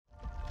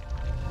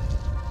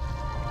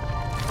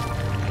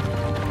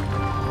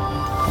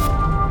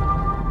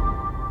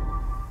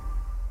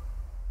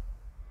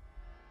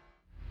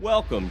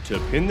Welcome to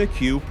Pin the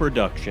Q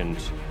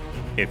Productions.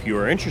 If you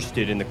are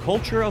interested in the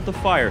culture of the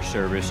fire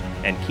service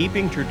and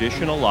keeping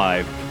tradition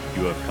alive,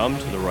 you have come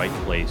to the right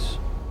place.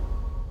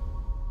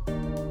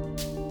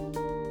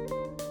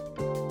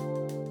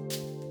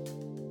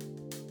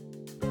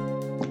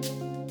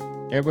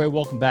 Everybody,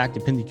 welcome back to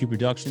Pin the Q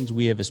Productions.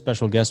 We have a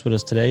special guest with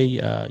us today.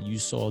 You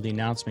saw the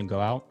announcement go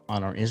out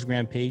on our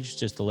Instagram page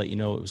just to let you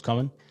know it was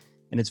coming,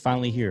 and it's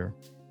finally here.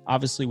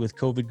 Obviously, with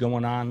COVID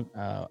going on,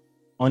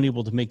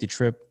 unable to make the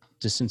trip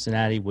to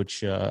Cincinnati,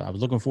 which I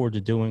was looking forward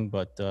to doing,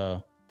 but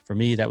for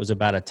me, that was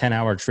about a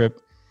 10-hour trip,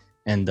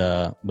 and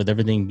with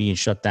everything being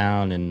shut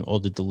down and all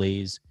the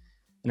delays,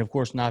 and of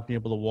course, not being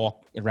able to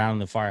walk around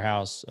the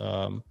firehouse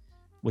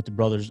with the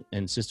brothers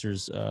and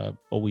sisters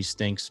always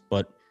stinks,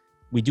 but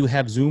we do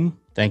have Zoom.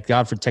 Thank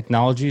God for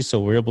technology. So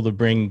we're able to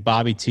bring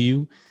Bobby to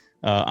you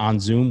on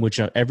Zoom,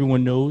 which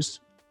everyone knows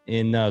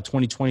in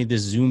 2020,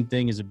 this Zoom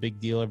thing is a big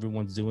deal.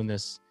 Everyone's doing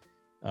this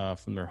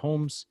from their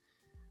homes.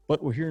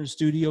 But we're here in the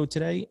studio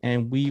today,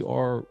 and we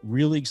are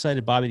really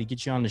excited, Bobby, to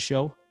get you on the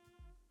show.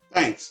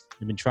 Thanks.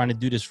 We've been trying to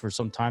do this for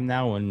some time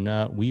now, and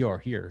we are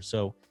here.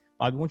 So,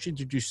 Bobby, why don't you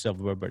introduce yourself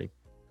to everybody?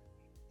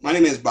 My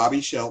name is Bobby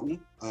Shelton.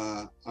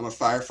 I'm a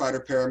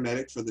firefighter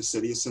paramedic for the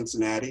city of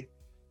Cincinnati.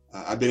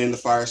 I've been in the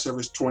fire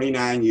service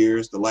 29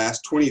 years, the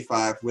last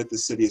 25 with the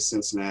city of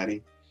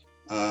Cincinnati.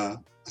 I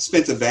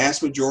spent the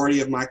vast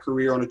majority of my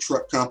career on a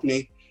truck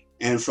company,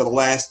 and for the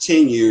last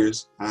 10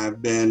 years,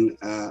 I've been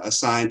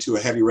assigned to a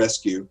heavy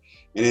rescue.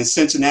 And in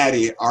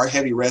Cincinnati, our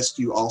heavy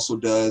rescue also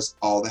does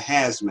all the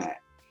hazmat.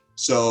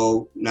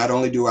 So not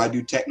only do I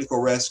do technical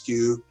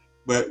rescue,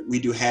 but we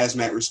do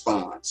hazmat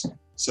response.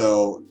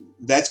 So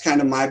that's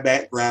kind of my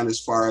background as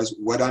far as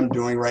what I'm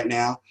doing right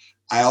now.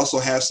 I also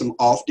have some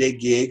off-day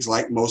gigs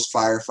like most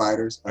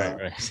firefighters.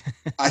 Right.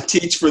 I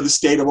teach for the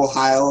state of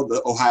Ohio,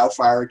 the Ohio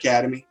Fire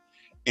Academy,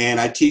 and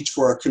I teach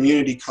for a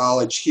community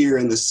college here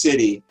in the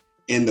city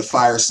in the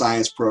fire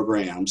science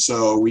program.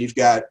 So we've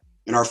got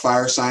in our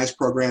fire science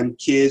program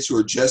kids who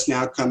are just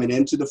now coming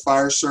into the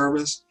fire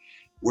service,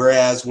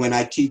 whereas when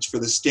I teach for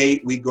the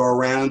state, we go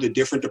around to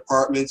different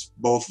departments,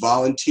 both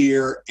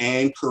volunteer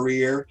and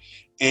career,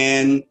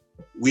 and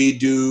we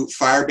do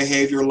fire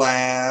behavior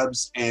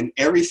labs and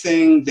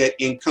everything that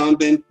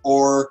incumbent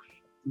or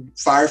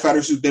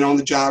firefighters who've been on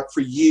the job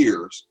for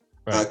years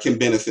can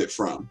benefit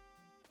from.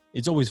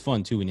 It's always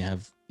fun, too, when you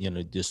have,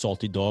 the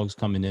salty dogs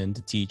coming in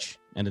to teach.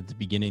 And at the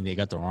beginning, they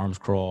got their arms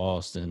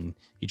crossed and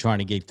you're trying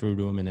to get through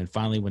to them. And then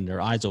finally, when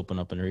their eyes open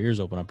up and their ears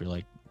open up, you're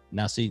like,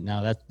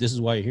 this is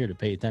why you're here, to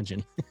pay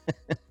attention.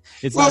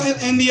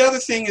 And the other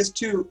thing is,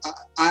 too,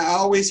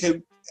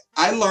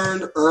 I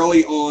learned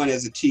early on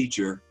as a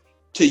teacher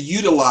to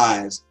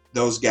utilize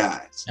those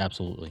guys.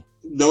 Absolutely.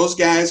 Those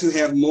guys who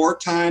have more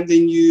time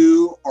than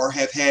you or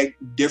have had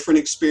different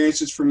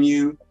experiences from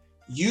you,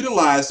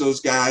 utilize those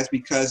guys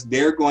because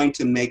they're going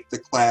to make the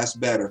class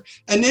better.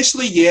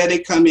 Initially, they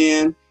come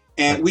in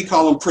and we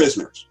call them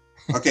prisoners.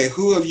 Okay,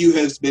 who of you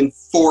has been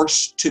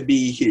forced to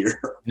be here?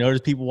 There's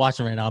people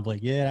watching right now. I'm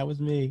like, yeah, that was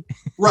me.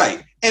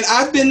 Right. And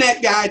I've been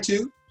that guy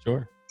too.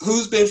 Sure.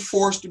 Who's been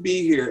forced to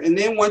be here. And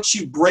then once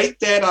you break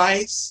that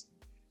ice,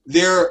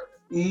 they're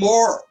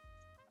more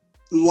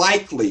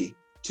likely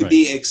to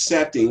be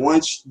accepting.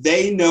 Once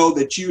they know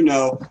that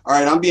all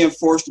right, I'm being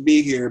forced to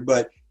be here,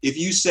 but if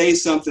you say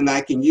something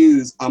I can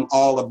use, I'm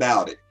all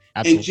about it.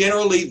 Absolutely. And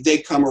generally they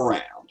come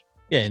around.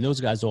 Yeah, and those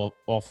guys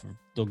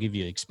they'll give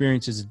you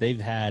experiences that they've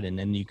had, and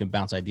then you can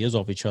bounce ideas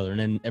off each other, and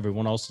then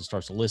everyone else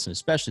starts to listen,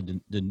 especially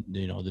the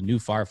new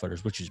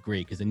firefighters, which is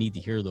great because they need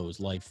to hear those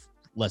life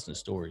lesson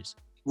stories.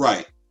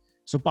 Right.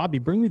 So, Bobby,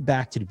 bring me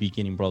back to the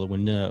beginning, brother.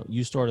 When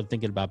you started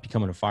thinking about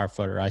becoming a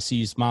firefighter, I see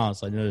you smiling,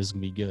 so I know this is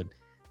going to be good.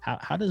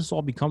 How did this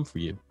all become for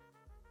you?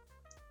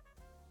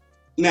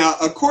 Now,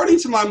 according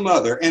to my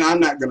mother, and I'm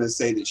not going to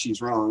say that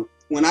she's wrong,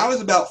 when I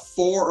was about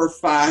 4 or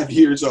 5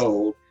 years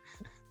old,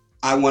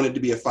 I wanted to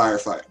be a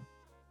firefighter.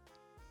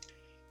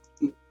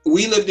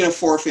 We lived in a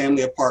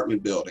 4-family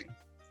apartment building,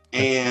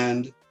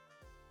 and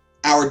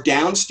our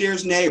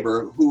downstairs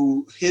neighbor,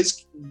 who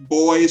his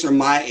boys are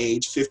my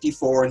age,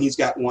 54, and he's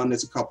got one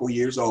that's a couple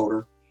years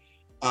older,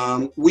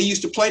 we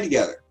used to play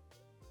together.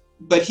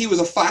 But he was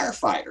a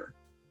firefighter.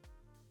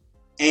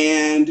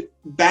 And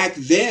back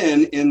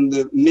then, in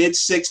the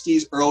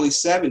mid-'60s, early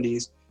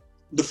 '70s,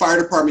 the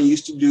fire department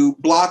used to do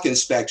block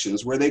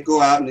inspections where they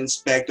go out and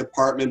inspect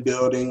apartment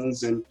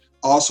buildings and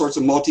all sorts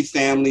of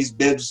multifamilies,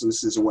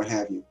 businesses, and what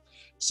have you.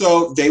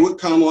 So they would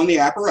come on the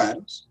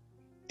apparatus,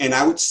 and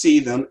I would see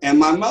them. And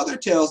my mother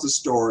tells the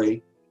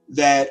story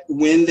that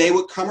when they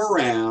would come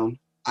around,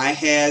 I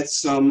had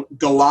some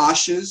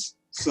galoshes,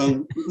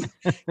 and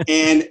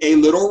a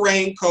little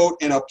raincoat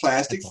and a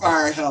plastic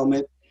fire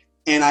helmet.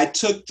 And I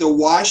took the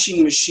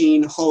washing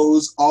machine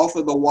hose off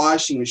of the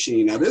washing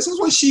machine. Now, this is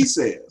what she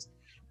says.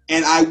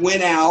 And I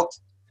went out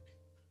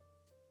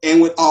and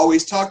would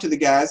always talk to the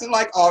guys. And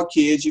like all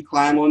kids, you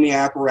climb on the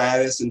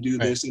apparatus and do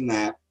this and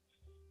that.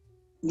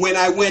 When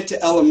I went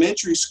to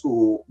elementary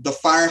school, the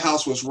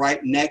firehouse was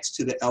right next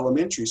to the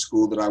elementary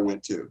school that I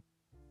went to.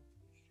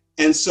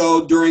 And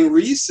so during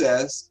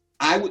recess,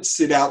 I would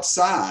sit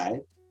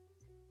outside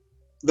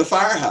the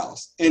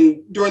firehouse.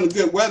 And during the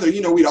good weather,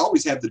 we'd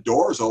always have the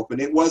doors open.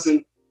 It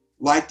wasn't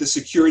like the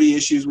security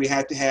issues we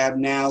had to have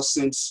now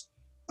since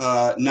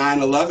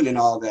 9/11 and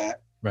all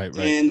that. Right.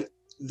 And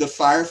the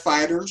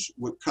firefighters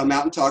would come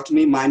out and talk to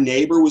me. My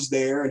neighbor was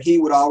there, and he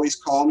would always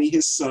call me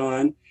his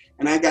son.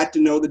 And I got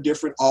to know the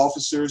different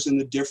officers and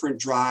the different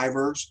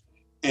drivers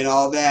and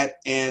all that.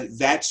 And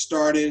that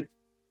started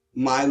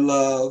my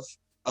love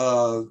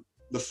of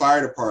the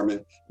fire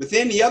department. But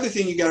then the other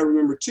thing you got to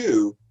remember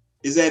too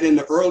is that in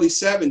the early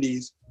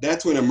 70s,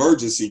 that's when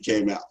Emergency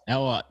came out.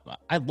 Oh,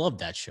 I love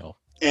that show.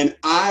 And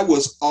I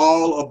was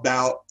all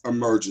about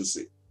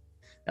Emergency.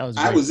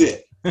 I was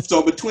it.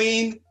 So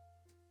between,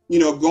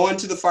 going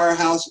to the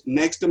firehouse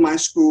next to my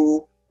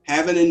school,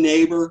 having a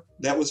neighbor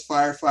that was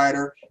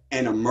firefighter,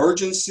 and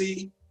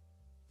Emergency,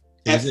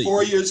 at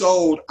 4 years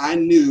old, I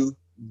knew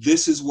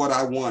this is what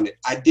I wanted.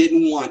 I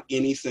didn't want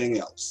anything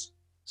else.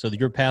 So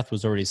your path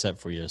was already set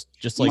for you,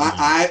 just like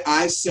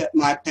I set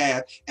my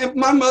path. And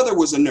my mother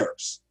was a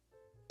nurse.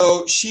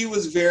 So she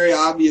was very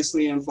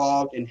obviously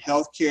involved in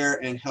healthcare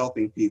and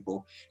helping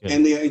people. Yeah.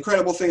 And the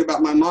incredible thing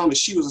about my mom is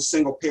she was a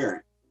single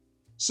parent.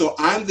 So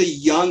I'm the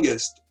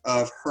youngest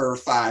of her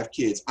 5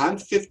 kids. I'm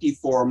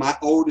 54. My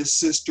oldest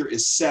sister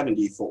is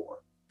 74.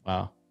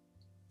 Wow.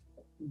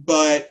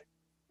 But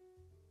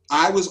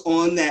I was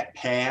on that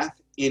path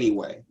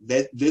anyway,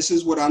 that this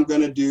is what I'm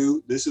going to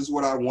do. This is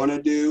what I want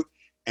to do.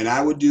 And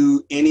I would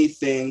do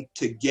anything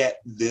to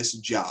get this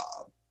job.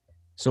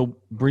 So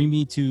bring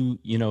me to,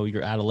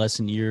 your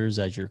adolescent years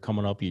as you're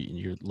coming up.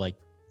 You're like,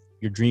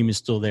 your dream is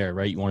still there,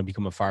 right? You want to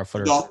become a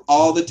firefighter?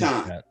 All the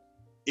time.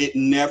 It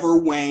never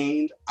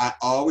waned. I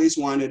always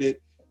wanted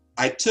it.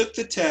 I took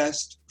the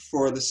test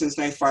for the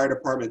Cincinnati Fire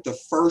Department the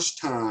first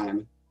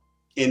time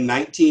in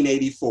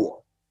 1984.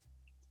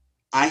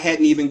 I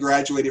hadn't even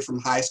graduated from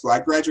high school. I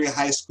graduated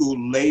high school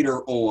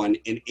later on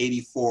in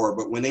 84,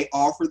 but when they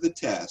offered the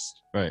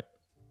test, right,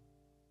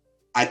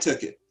 I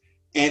took it.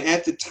 And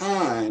at the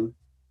time,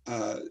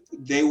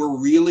 they were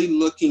really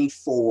looking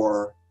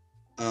for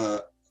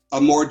a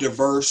more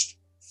diverse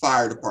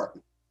fire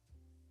department.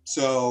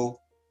 So,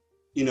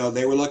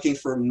 they were looking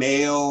for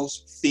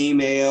males,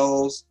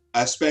 females,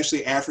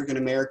 especially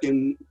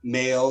African-American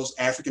males,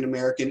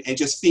 African-American, and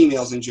just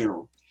females in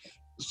general.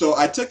 So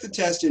I took the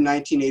test in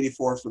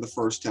 1984 for the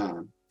first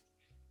time.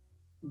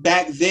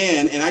 Back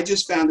then, and I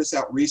just found this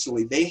out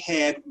recently, they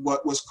had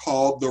what was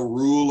called the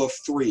rule of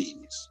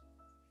threes.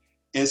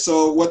 And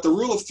so what the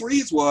rule of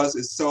threes was,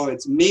 is so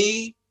it's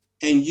me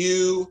and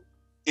you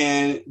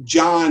and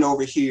John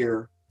over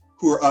here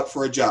who are up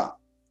for a job.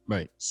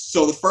 Right.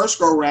 So the first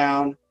go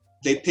round,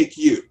 they pick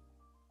you.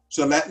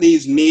 So that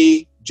leaves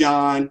me,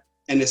 John,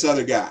 and this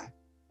other guy.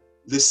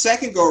 The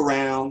second go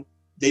round,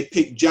 they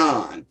pick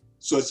John.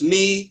 So it's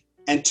me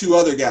and 2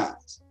 other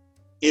guys.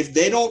 If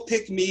they don't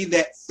pick me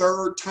that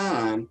third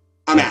time,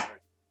 I'm out.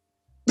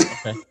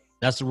 Okay.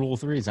 That's the rule of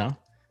threes, huh?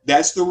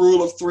 That's the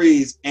rule of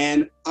threes.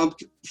 And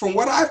from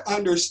what I've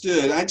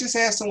understood, I just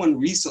asked someone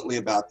recently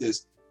about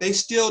this, they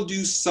still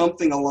do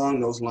something along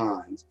those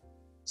lines.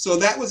 So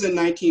that was in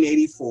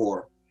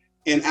 1984.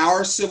 And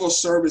our civil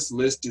service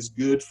list is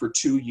good for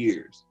 2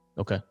 years.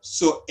 Okay.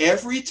 So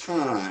every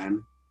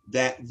time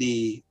that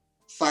the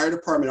fire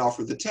department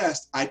offered the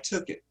test, I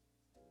took it.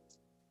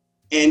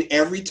 And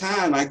every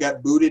time I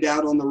got booted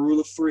out on the rule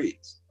of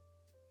threes.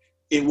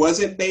 It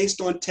wasn't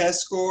based on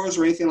test scores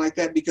or anything like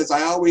that, because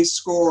I always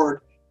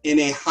scored in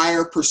a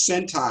higher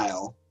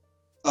percentile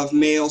of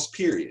males,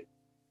 period.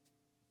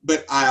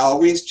 But I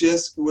always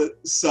just was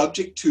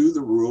subject to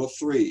the rule of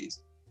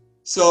threes.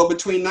 So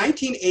between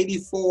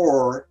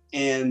 1984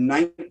 and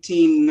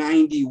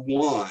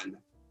 1991,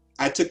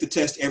 I took the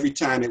test every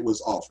time it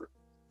was offered.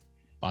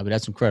 Bobby,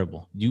 that's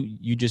incredible.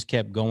 You just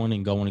kept going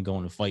and going and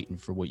going and fighting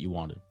for what you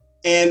wanted.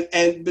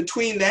 And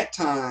between that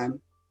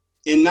time,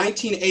 in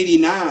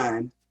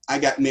 1989, I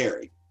got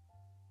married.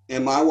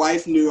 And my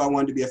wife knew I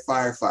wanted to be a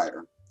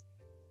firefighter.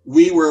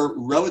 We were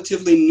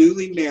relatively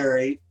newly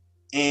married,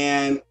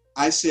 and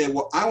I said,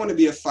 well, I want to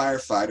be a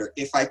firefighter.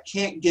 If I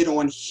can't get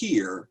on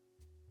here,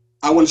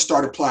 I want to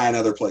start applying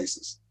other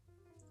places.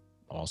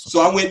 Awesome.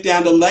 So I went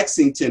down to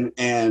Lexington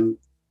and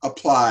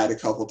applied a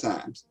couple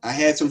times. I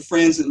had some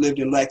friends that lived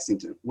in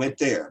Lexington, went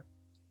there.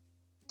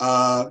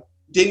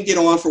 Didn't get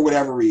on for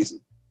whatever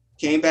reason.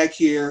 Came back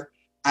here.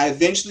 I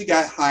eventually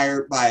got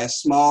hired by a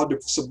small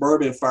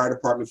suburban fire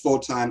department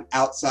full-time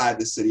outside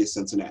the city of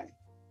Cincinnati.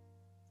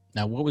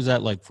 Now, what was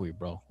that like for you,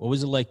 bro? What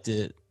was it like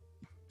to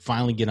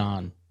finally get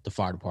on the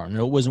fire department?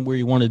 It wasn't where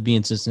you wanted to be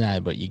in Cincinnati,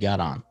 but you got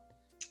on.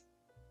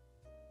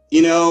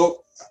 You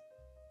know,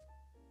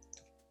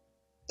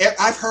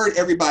 I've heard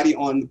everybody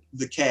on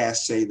the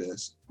cast say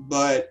this,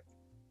 but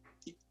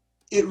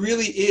it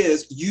really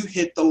is, you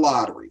hit the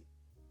lottery.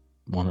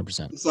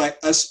 100%. It's like,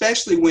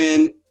 especially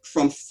when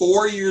from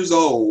 4 years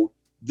old,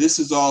 this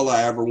is all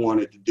I ever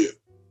wanted to do.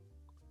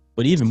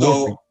 But even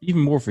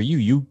more for you,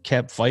 you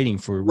kept fighting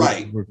for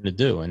what you were going to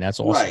do, and that's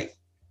awesome. Right.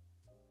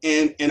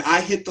 And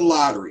I hit the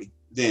lottery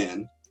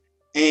then.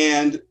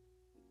 And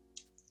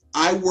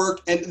I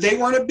worked, and they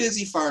weren't a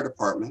busy fire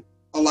department.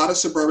 A lot of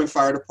suburban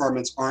fire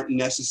departments aren't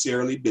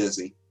necessarily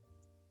busy,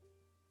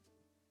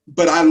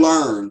 but I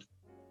learned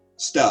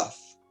stuff.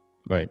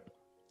 Right.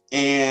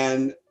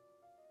 And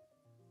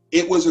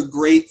it was a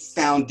great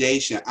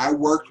foundation. I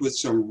worked with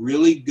some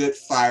really good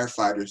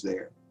firefighters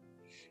there.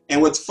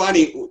 And what's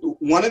funny,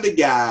 one of the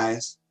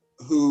guys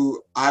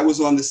who I was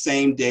on the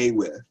same day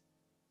with,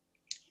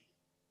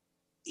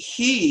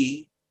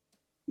 he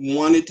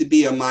wanted to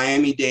be a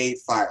Miami-Dade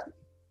fireman.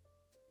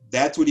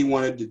 That's what he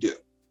wanted to do.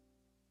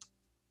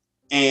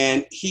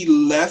 And he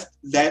left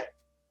that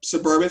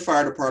suburban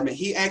fire department.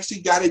 He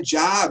actually got a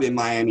job in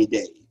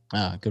Miami-Dade.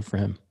 Ah, good for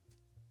him.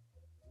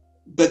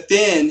 But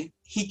then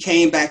he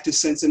came back to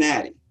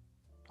Cincinnati.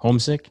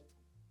 Homesick?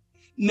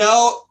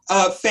 No,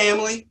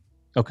 family.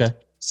 Okay.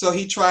 So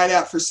he tried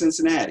out for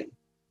Cincinnati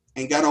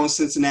and got on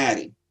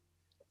Cincinnati.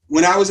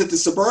 When I was at the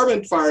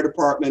suburban fire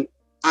department,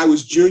 I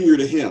was junior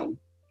to him.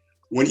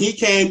 When he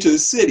came to the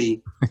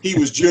city, he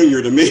was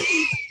junior to me.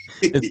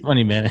 It's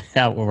funny, man,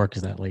 how it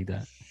works that like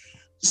that.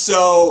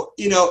 So,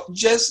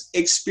 just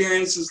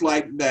experiences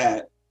like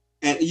that.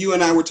 And you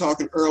and I were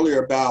talking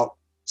earlier about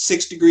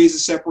 6 degrees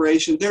of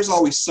separation. There's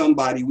always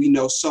somebody we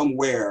know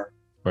somewhere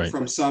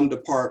from some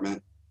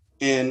department.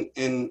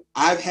 And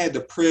I've had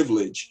the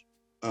privilege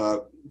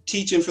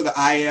teaching for the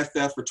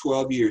IAFF for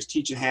 12 years,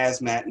 teaching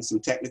hazmat and some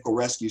technical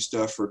rescue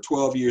stuff for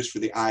 12 years for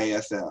the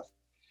IAFF.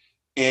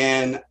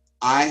 And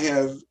I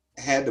have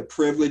had the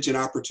privilege and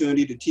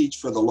opportunity to teach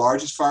for the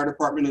largest fire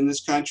department in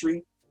this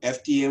country,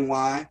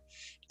 FDNY.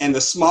 And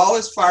the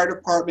smallest fire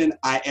department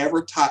I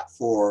ever taught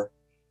for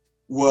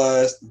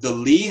was the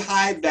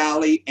Lehigh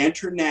Valley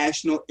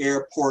International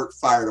Airport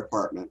Fire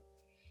Department.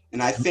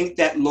 And I think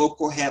that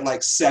local had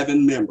like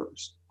 7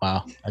 members.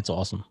 Wow, that's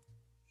awesome.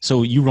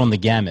 So you run the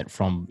gamut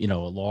from, a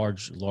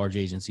large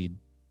agency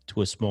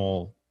to a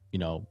small,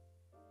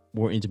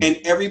 more intimate.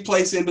 And every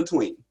place in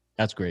between.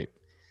 That's great.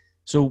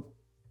 So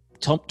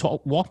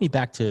walk me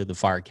back to the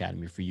fire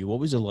academy for you. What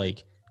was it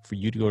like for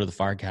you to go to the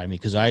fire academy?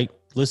 Because I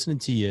listening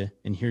to you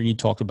and hearing you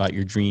talk about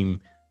your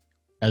dream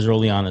as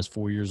early on as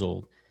 4 years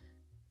old.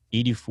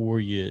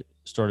 84, you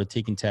started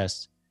taking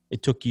tests.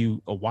 It took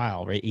you a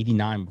while, right?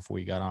 89 before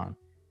you got on.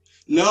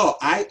 No,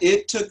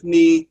 it took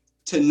me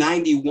to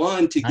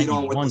 91 to get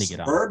on with the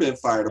suburban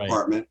fire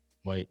department.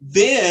 Right.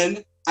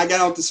 Then I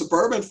got on with the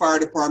suburban fire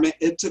department.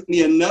 It took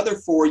me another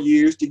 4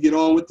 years to get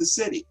on with the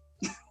city.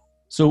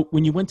 So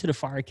when you went to the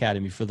fire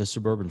academy for the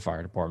suburban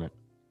fire department,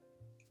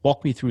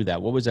 walk me through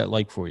that. What was that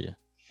like for you?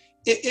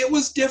 It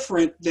was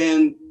different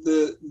than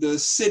the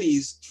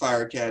city's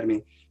fire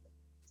academy.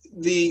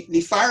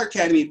 The fire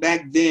academy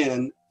back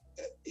then,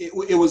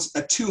 it was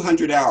a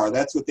 200 hour.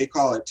 That's what they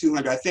call it,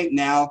 200. I think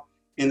now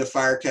in the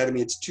fire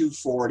academy, it's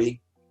 240.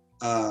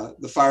 The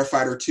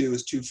firefighter 2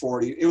 is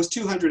 240. It was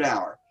 200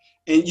 hour.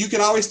 And you can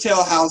always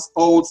tell how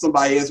old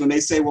somebody is when they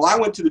say, well, I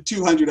went to the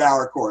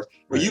 200-hour course.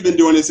 Well, you've been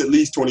doing this at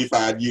least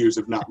 25 years,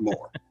 if not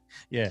more.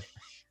 Yeah.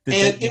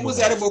 And it was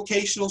at a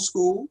vocational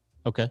school.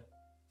 Okay.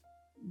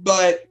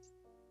 But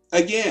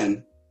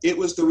again, it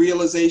was the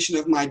realization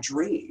of my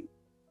dream.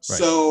 Right.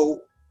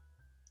 So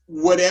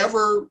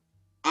whatever,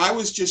 I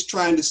was just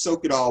trying to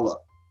soak it all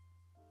up.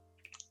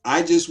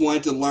 I just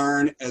wanted to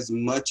learn as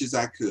much as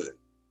I could.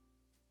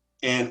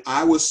 And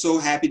I was so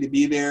happy to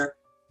be there.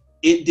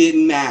 It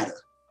didn't matter.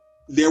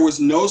 There was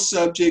no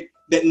subject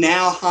that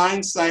now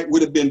hindsight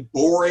would have been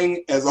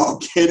boring as all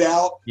get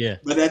out. Yeah.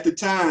 But at the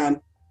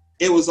time,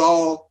 it was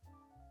all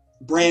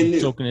brand new.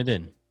 Soaking it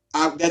in.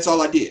 That's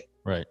all I did.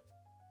 Right.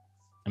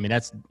 I mean,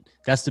 that's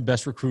the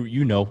best recruit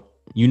you know.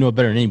 You know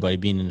better than anybody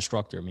being an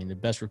instructor. I mean, the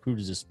best recruit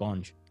is a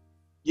sponge.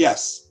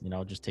 Yes.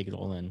 Just take it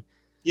all in.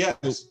 Yes.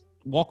 So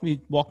walk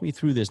me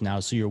through this now.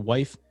 So your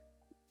wife,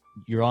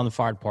 you're on the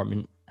fire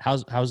department.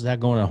 How's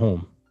that going at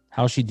home?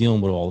 How's she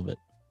dealing with all of it?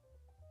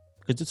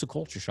 Because it's a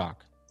culture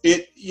shock.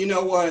 You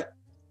know what?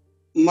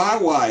 My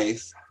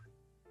wife,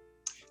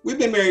 we've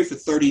been married for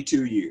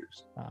 32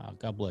 years.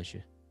 God bless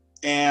you.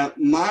 And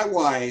my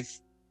wife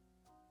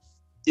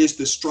is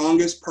the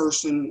strongest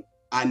person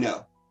I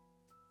know,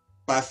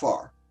 by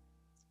far.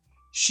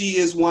 She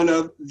is one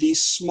of the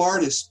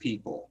smartest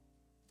people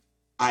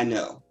I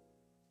know.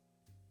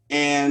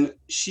 And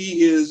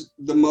she is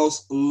the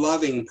most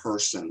loving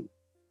person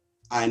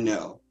I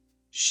know.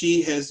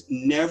 She has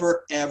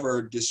never,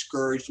 ever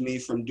discouraged me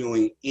from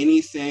doing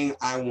anything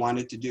I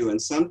wanted to do. And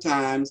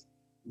sometimes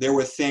there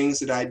were things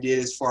that I did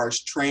as far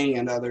as training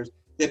and others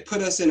that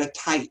put us in a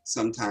tight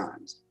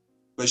sometimes.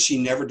 But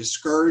she never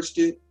discouraged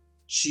it.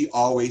 She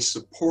always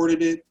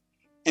supported it.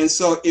 And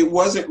so it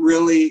wasn't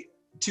really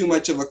too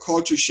much of a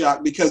culture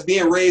shock because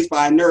being raised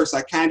by a nurse,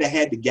 I kind of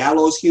had the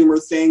gallows humor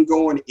thing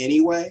going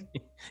anyway.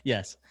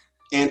 Yes.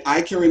 And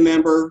I can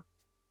remember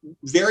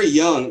very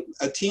young,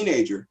 a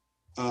teenager,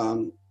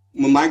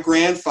 when my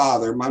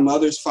grandfather, my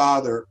mother's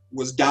father,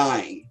 was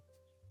dying,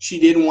 she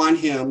didn't want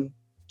him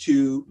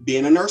to be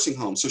in a nursing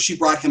home. So she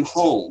brought him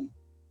home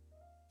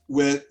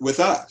with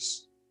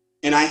us.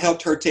 And I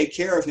helped her take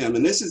care of him.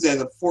 And this is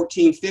as a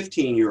 14,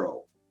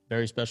 15-year-old.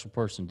 Very special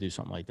person to do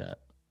something like that.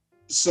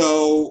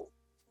 So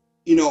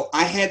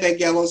I had that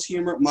gallows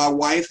humor. My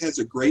wife has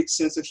a great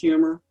sense of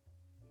humor.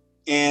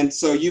 And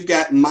so you've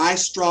got my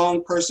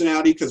strong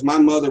personality, because my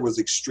mother was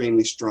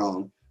extremely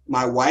strong.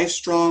 My wife's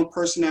strong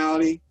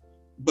personality,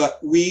 but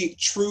we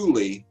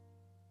truly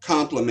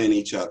complement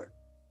each other.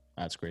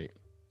 That's great.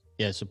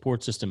 Yeah,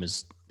 support system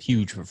is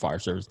huge for fire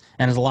service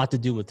and has a lot to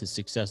do with the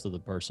success of the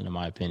person, in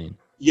my opinion.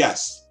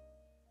 Yes,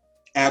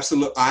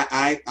 absolutely.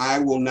 I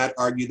will not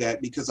argue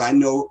that, because I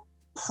know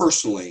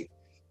personally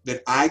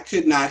that I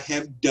could not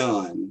have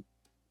done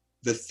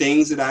the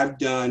things that I've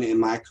done in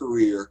my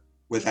career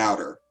without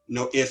her.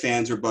 No ifs,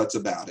 ands, or buts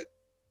about it.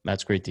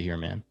 That's great to hear,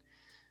 man.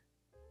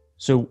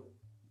 So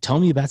tell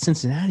me about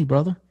Cincinnati,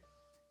 brother.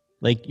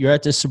 Like, you're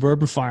at this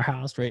suburban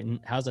firehouse, right?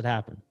 And how's it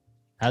happen?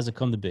 How's it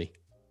come to be?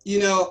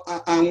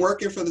 I'm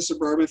working for the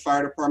suburban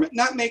fire department,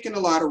 not making a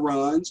lot of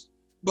runs,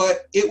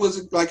 but it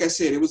was, like I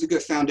said, it was a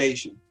good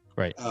foundation.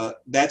 Right.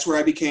 That's where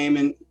I became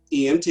an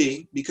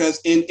EMT,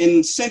 because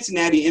in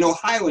Cincinnati, in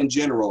Ohio in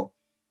general,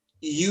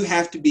 you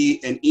have to be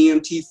an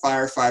EMT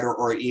firefighter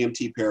or an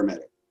EMT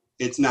paramedic.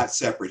 It's not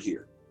separate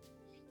here.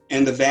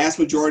 And the vast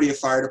majority of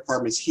fire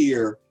departments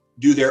here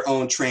do their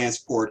own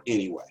transport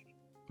anyway.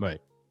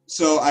 Right.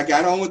 So I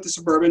got on with the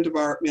suburban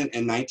department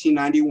in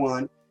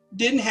 1991.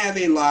 Didn't have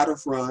a lot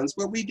of runs,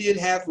 but we did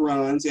have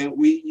runs, and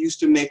we used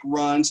to make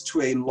runs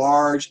to a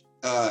large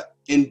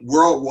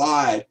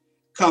worldwide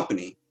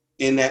company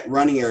in that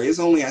running area. It's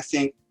only, I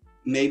think,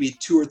 maybe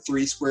 2 or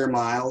 3 square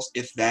miles,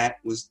 if that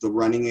was the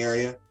running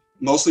area,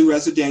 mostly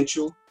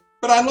residential,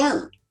 but I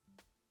learned.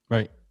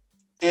 Right.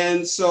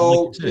 And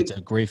so like you said, it's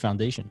a great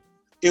foundation.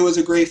 It was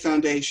a great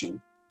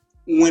foundation.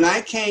 When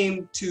I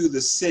came to the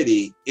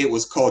city, it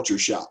was culture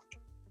shock.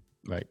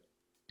 Right.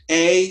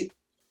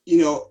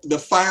 The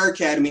fire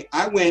academy,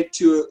 I went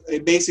to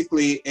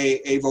basically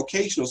a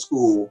vocational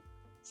school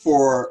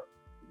for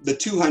the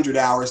 200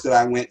 hours that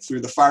I went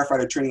through, the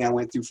firefighter training I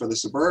went through for the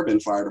suburban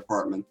fire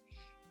department.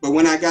 But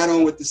when I got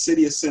on with the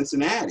city of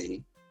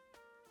Cincinnati,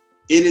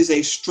 it is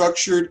a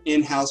structured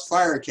in-house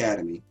fire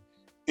academy.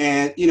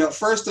 And,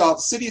 first off,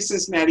 the city of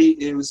Cincinnati,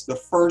 it was the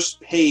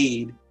first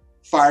paid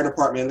fire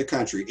department in the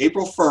country.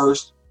 April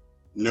 1st,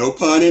 no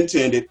pun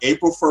intended,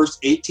 April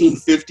 1st,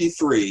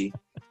 1853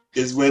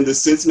 is when the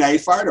Cincinnati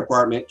Fire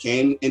Department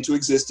came into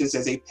existence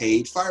as a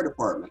paid fire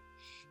department.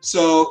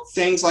 So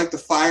things like the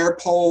fire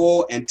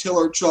pole and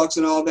tiller trucks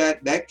and all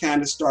that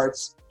kind of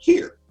starts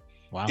here.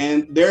 Wow.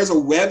 And there's a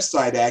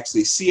website,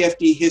 actually,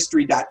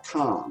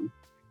 cfdhistory.com,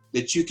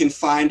 that you can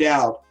find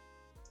out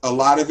a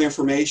lot of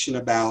information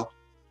about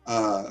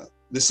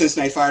the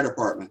Cincinnati Fire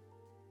Department.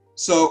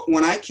 So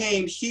when I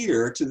came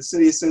here to the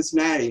city of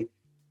Cincinnati,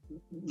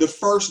 the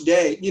first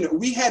day,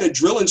 we had a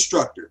drill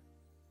instructor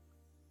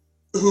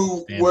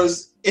who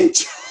was in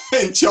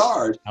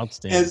charge.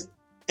 Outstanding.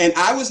 And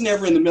I was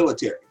never in the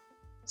military.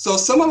 So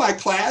some of my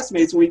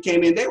classmates, when we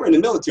came in, they were in the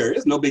military.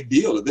 It's no big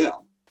deal to them.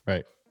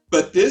 Right.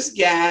 But this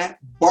guy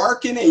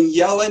barking and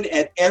yelling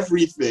at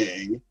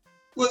everything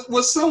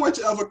was so much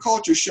of a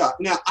culture shock.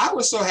 Now, I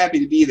was so happy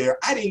to be there.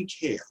 I didn't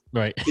care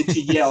right. that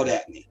you yelled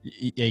at me.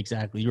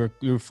 Exactly. You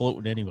were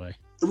floating anyway.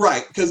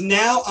 Right. Because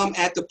now I'm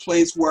at the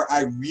place where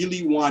I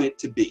really wanted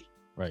to be.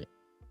 Right.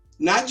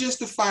 Not just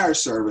the fire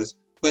service,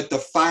 but the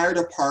fire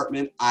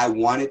department I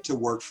wanted to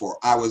work for.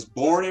 I was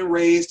born and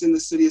raised in the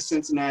city of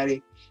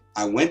Cincinnati.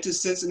 I went to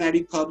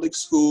Cincinnati public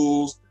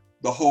schools,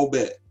 the whole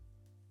bit.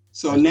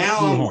 So now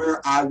I'm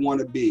where I want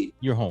to be.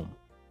 You're home.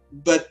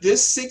 But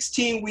this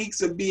 16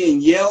 weeks of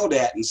being yelled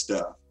at and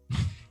stuff,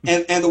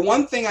 and the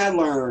one thing I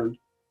learned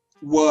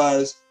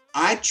was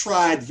I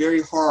tried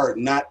very hard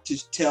not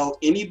to tell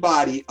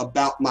anybody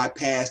about my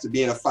past of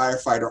being a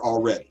firefighter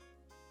already,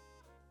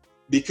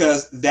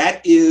 because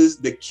that is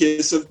the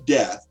kiss of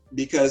death.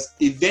 Because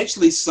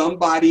eventually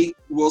somebody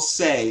will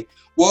say,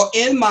 well,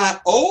 in my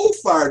old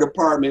fire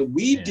department,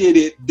 we did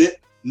it.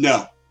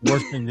 No.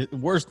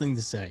 Worst thing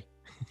to say.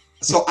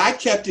 So I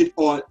kept it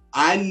on.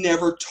 I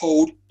never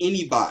told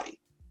anybody.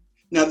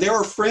 Now, there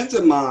were friends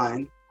of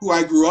mine who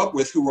I grew up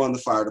with who were on the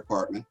fire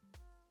department,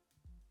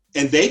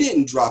 and they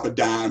didn't drop a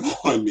dime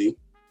on me.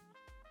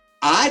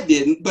 I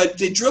didn't, but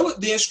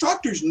the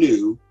instructors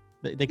knew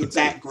the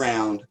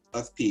background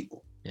of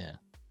people. Yeah.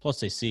 Plus,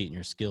 they see it in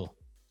your skill.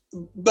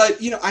 But,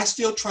 I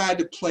still tried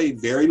to play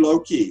very low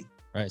key.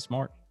 Right.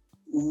 Smart.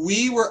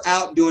 We were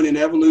out doing an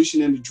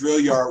evolution in the drill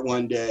yard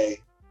one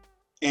day,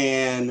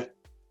 and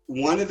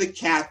one of the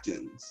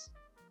captains,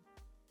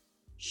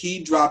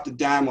 he dropped a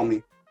dime on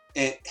me.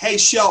 And, hey,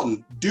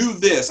 Shelton, do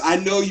this. I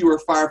know you were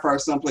a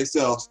firefighter someplace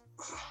else.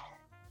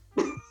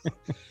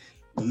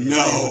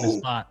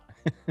 No.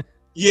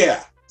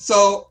 Yeah.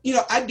 So,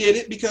 I did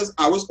it because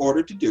I was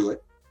ordered to do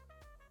it.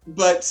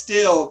 But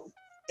still,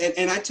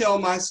 and I tell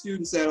my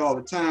students that all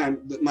the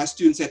time, my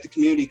students at the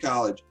community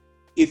college,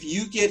 if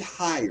you get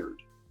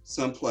hired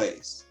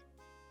someplace,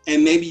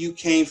 and maybe you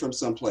came from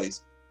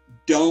someplace,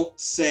 don't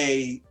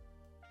say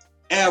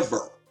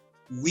ever,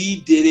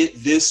 we did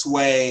it this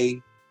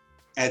way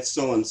at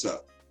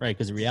so-and-so. Right,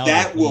 because the reality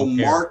that will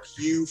mark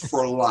you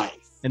for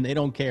life. And they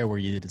don't care where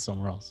you did it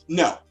somewhere else.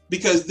 No,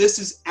 because this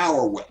is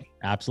our way.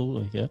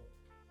 Absolutely, yeah.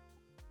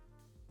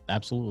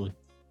 Absolutely.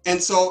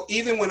 And so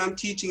even when I'm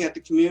teaching at the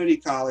community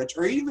college,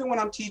 or even when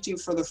I'm teaching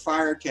for the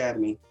fire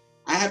academy,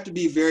 I have to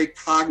be very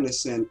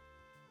cognizant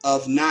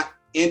of not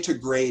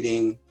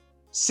integrating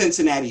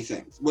Cincinnati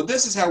things. Well,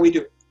 this is how we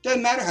do it.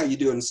 Doesn't matter how you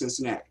do it in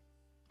Cincinnati.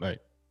 Right.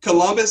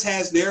 Columbus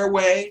has their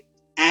way.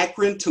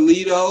 Akron,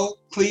 Toledo,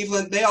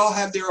 Cleveland, they all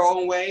have their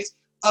own ways.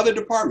 Other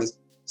departments.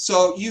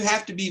 So you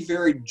have to be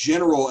very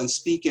general and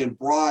speak in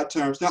broad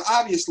terms. Now,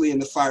 obviously in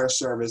the fire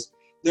service,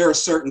 there are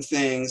certain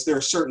things, there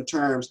are certain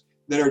terms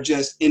that are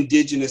just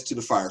indigenous to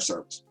the fire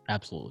service.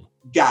 Absolutely.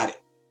 Got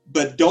it.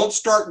 But don't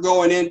start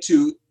going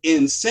into,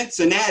 in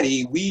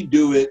Cincinnati, we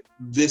do it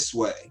this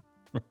way.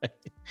 Right.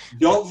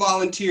 Don't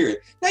volunteer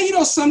it.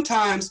 Now,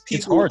 sometimes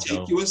people will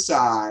take you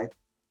aside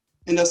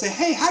and they'll say,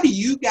 hey, how do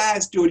you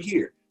guys do it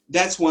here?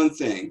 That's one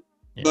thing.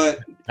 Yeah. But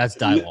that's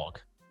dialogue.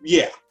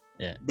 Yeah.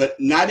 But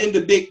not in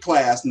the big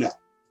class, no.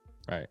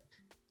 Right.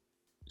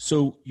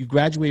 So you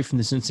graduate from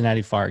the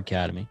Cincinnati Fire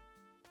Academy.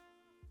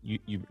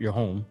 You're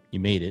home. You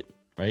made it,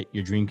 right?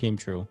 Your dream came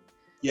true.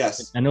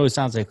 Yes. I know it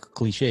sounds like a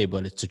cliche,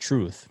 but it's the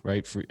truth,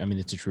 right?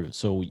 It's the truth.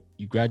 So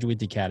you graduate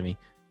the academy.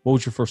 What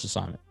was your first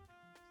assignment?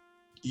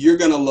 You're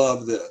going to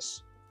love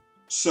this.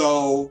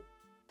 So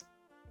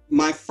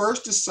my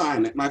first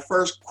assignment, my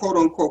first quote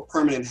unquote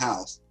permanent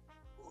house,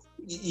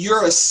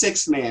 you're a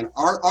sixth man.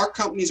 Our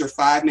companies are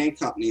 5-man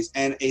companies,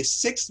 and a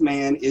sixth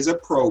man is a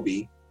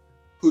probie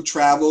who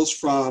travels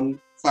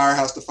from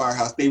firehouse to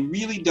firehouse. They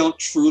really don't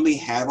truly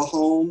have a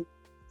home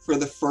for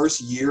the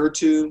first year or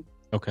two.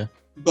 Okay.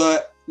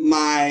 But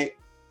my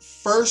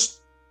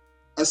first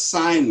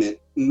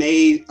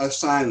made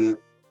assignment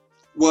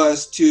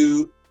was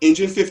to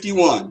Engine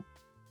 51.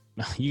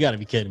 You got to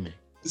be kidding me.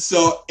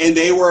 So, and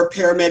they were a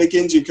paramedic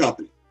engine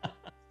company.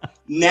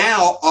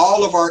 Now,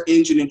 all of our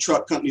engine and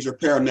truck companies are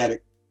paramedic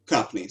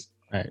companies.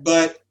 Right.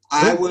 But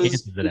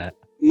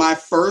my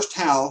first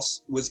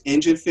house was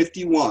Engine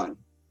 51.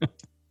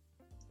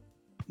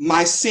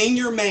 My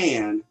senior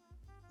man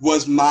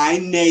was my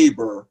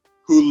neighbor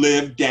who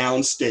lived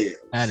downstairs.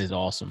 That is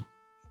awesome.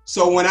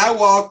 So when I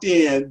walked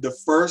in the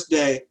first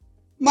day,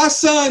 my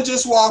son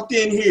just walked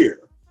in here.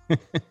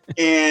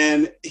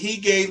 And he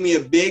gave me a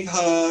big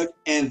hug,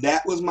 and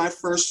that was my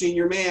first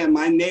senior man,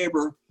 my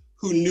neighbor,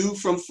 who knew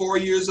from 4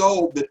 years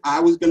old that I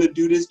was going to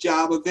do this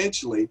job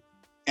eventually.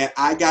 And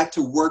I got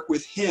to work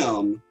with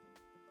him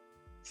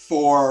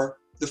for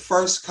the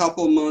first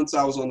couple months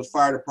I was on the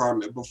fire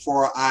department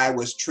before I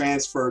was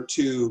transferred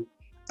to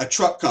a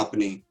truck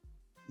company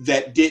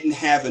that didn't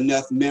have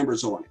enough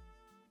members on it.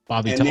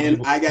 Bobby, and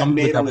then I got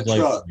made on the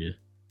truck.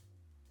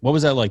 What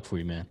was that like for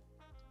you, man?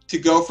 To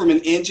go from an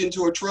engine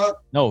to a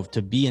truck? No,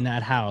 to be in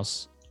that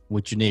house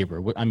with your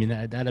neighbor. I mean,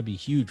 that'd be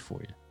huge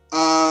for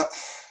you.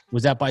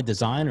 Was that by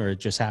design, or it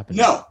just happened?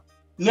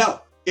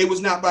 No, it was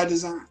not by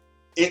design.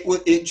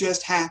 It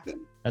just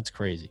happened. That's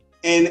crazy.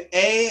 And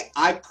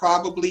I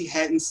probably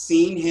hadn't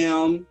seen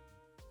him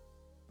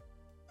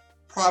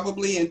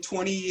probably in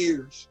 20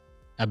 years.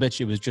 I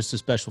bet you it was just as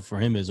special for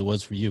him as it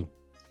was for you.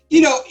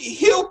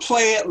 He'll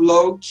play it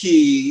low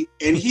key,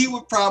 and he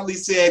would probably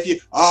say,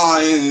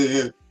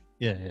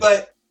 yeah.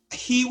 But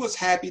he was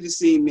happy to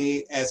see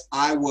me as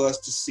I was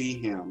to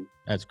see him.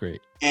 That's great.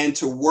 And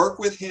to work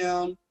with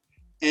him,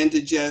 and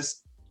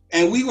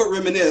we would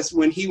reminisce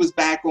when he was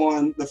back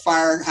on the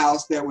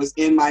firehouse that was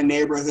in my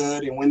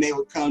neighborhood, and when they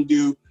would come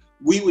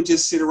we would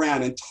just sit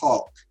around and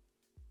talk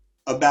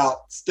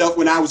about stuff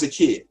when I was a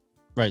kid.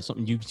 Right,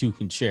 something you two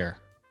can share.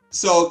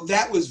 So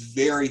that was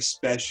very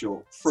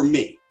special for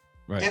me.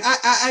 Right. And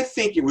I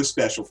think it was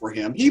special for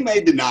him. He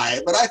may deny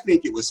it, but I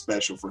think it was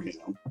special for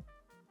him.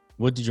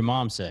 What did your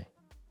mom say?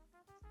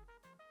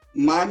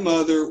 My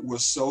mother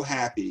was so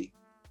happy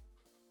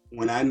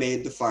when I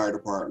made the fire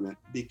department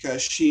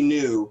because she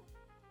knew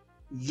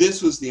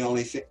this was the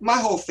only thing. My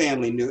whole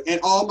family knew, and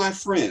all my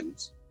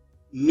friends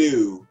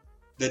knew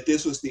that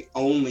this was the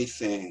only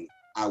thing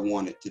I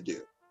wanted to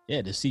do.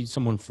 Yeah, to see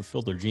someone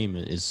fulfill their dream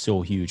is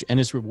so huge, and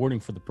it's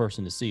rewarding for the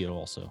person to see it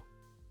also.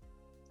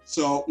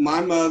 So my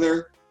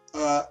mother,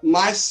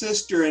 my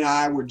sister and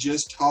I were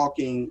just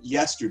talking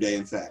yesterday,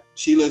 in fact.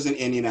 She lives in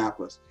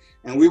Indianapolis,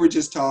 and we were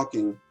just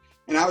talking,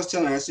 and I was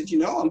telling her, I said,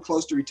 I'm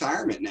close to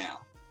retirement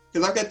now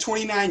because I've got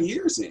 29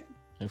 years in.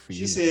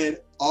 She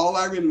said, all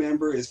I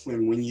remember is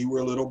when you were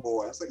a little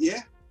boy. I was like,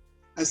 yeah.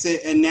 I said,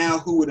 and now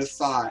who would have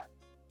thought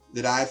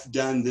that I've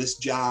done this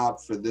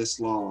job for this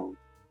long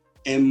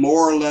and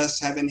more or less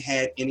haven't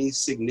had any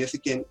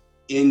significant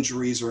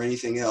injuries or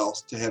anything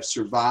else to have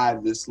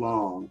survived this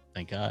long.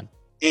 Thank God.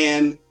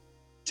 And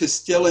to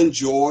still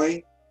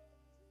enjoy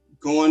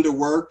going to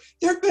work.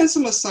 There have been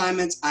some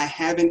assignments I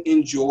haven't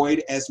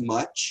enjoyed as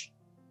much,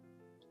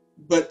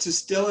 but to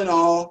still in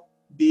all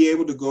be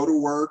able to go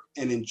to work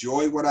and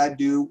enjoy what I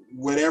do,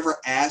 whatever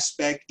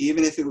aspect,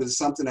 even if it was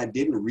something I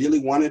didn't really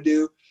want to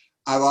do.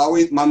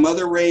 My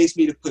mother raised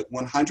me to put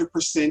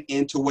 100%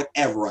 into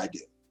whatever I do.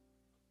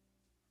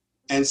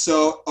 And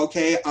so,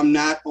 okay, I'm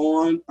not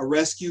on a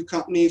rescue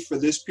company for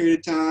this period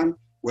of time.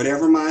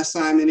 Whatever my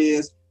assignment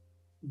is,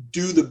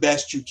 do the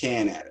best you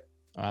can at it.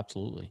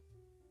 Absolutely.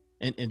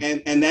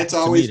 And that's to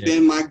me always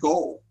been my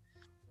goal.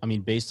 I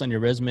mean, based on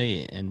your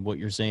resume and what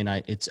you're saying,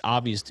 it's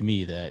obvious to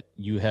me that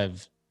you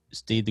have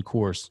stayed the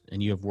course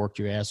and you have worked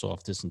your ass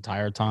off this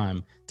entire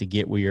time to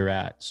get where you're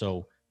at.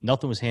 So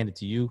nothing was handed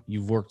to you.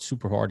 You've worked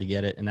super hard to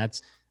get it. And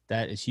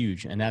that is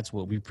huge. And that's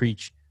what we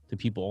preach to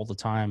people all the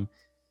time.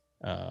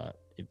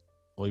 If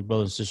all your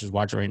brothers and sisters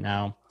watching right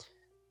now,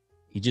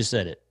 he just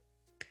said it.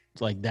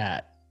 It's like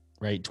that,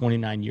 right?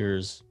 29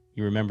 years,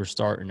 you remember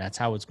starting. That's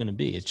how it's going to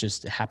be.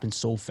 It happens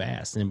so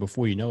fast. And then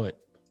before you know it,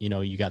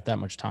 you got that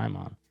much time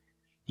on.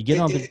 You get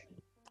on.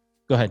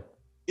 Go ahead.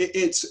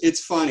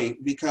 It's funny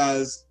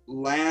because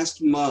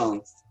last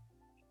month,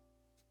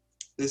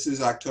 this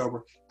is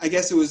October, I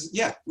guess it was,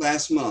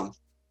 last month,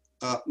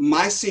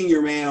 my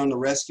senior man on the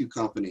rescue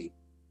company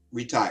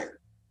retired.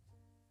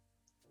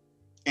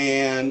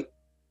 And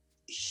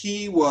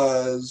he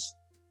was,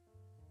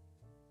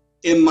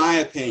 in my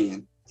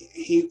opinion,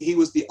 he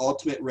was the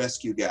ultimate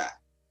rescue guy.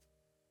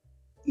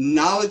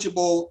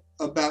 Knowledgeable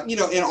about,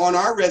 and on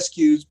our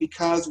rescues,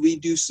 because we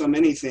do so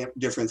many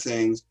different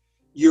things,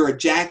 you're a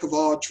jack of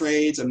all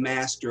trades, a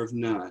master of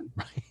none.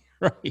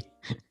 Right.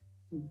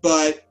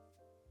 But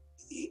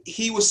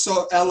he was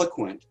so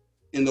eloquent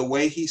in the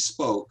way he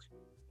spoke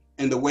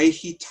and the way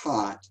he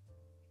taught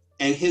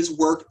and his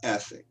work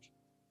ethic.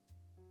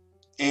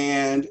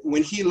 And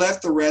when he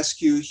left the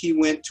rescue, he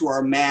went to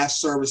our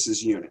mass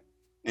services unit,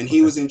 and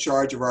he was in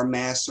charge of our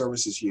mass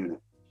services unit.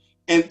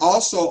 And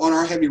also on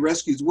our heavy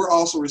rescues, we're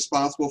also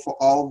responsible for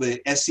all the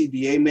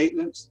SCBA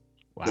maintenance,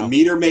 the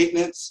meter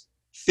maintenance,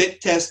 fit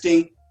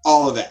testing,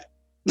 all of that.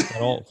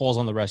 That all falls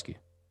on the rescue.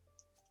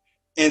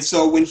 And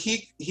so when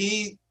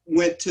he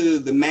went to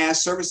the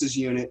mass services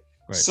unit,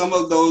 some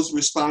of those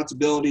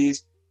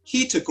responsibilities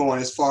he took on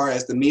as far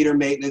as the meter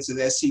maintenance and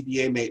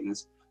SCBA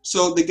maintenance.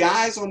 So the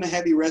guys on the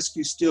heavy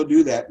rescue still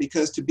do that,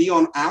 because to be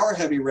on our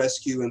heavy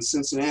rescue in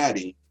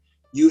Cincinnati,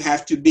 you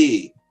have to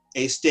be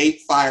a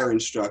state fire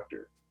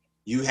instructor.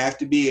 You have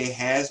to be a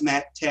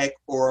hazmat tech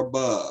or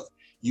above.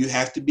 You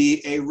have to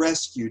be a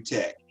rescue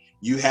tech.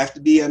 You have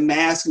to be a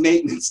mass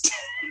maintenance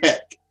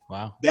tech.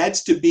 Wow.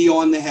 That's to be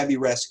on the heavy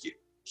rescue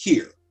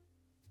here.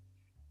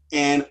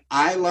 And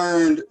I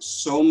learned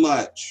so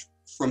much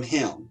from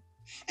him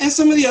and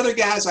some of the other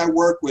guys I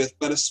work with,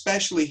 but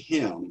especially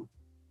him.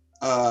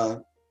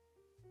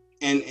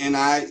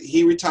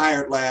 He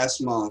retired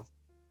last month.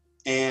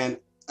 And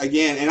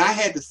again, and I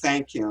had to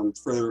thank him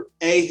for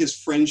A, his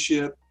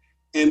friendship,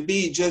 and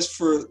B, just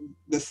for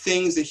the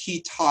things that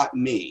he taught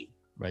me.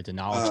 Right, the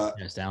knowledge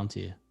passed down to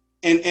you.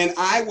 And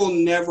I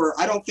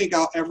don't think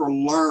I'll ever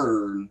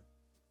learn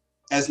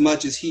as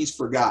much as he's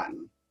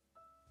forgotten.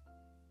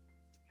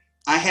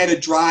 I had a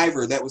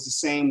driver that was the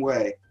same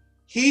way.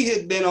 He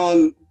had been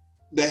on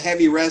the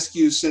heavy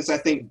rescue since I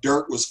think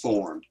dirt was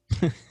formed.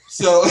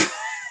 So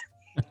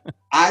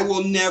I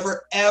will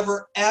never,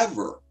 ever,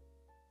 ever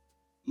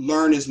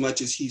learn as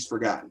much as he's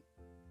forgotten.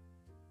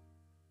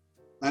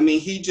 I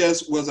mean, he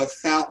just was a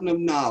fountain of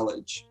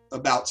knowledge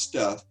about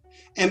stuff.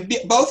 And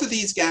both of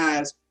these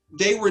guys,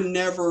 they were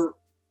never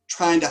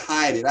trying to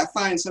hide it. I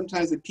find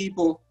sometimes that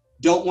people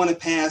don't want to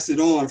pass it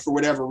on for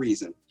whatever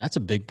reason. That's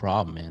a big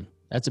problem, man.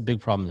 That's a big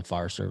problem in the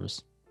fire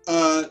service.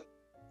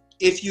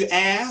 If you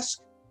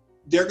ask,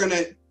 they're going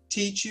to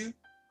teach you.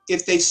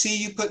 If they see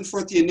you putting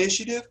forth the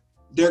initiative,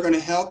 they're going to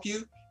help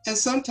you. And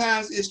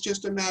sometimes it's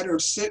just a matter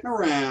of sitting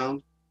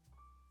around,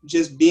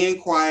 just being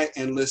quiet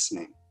and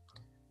listening.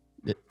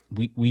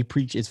 We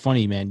preach. It's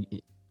funny, man.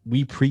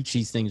 We preach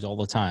these things all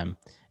the time.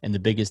 And the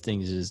biggest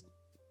thing is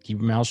keep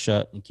your mouth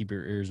shut and keep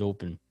your ears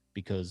open,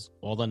 because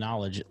all the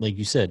knowledge, like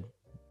you said,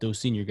 those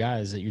senior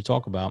guys that you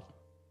talk about,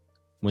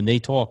 when they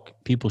talk,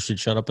 people should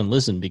shut up and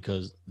listen,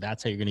 because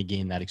that's how you're going to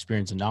gain that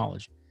experience and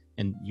knowledge.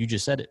 And you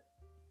just said it.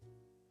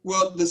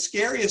 Well, the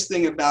scariest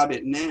thing about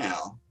it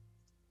now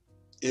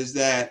is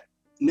that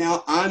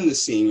now I'm the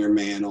senior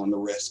man on the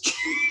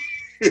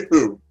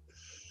rescue,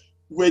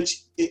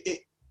 which,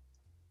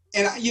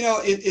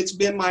 it's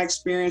been my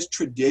experience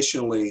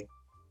traditionally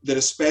that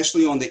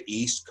especially on the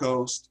East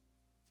Coast,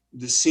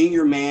 the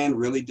senior man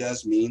really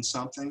does mean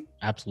something.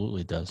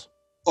 Absolutely does.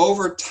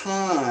 Over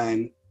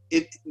time,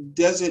 it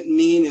doesn't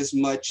mean as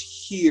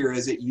much here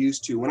as it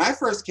used to. When I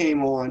first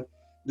came on,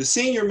 the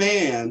senior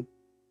man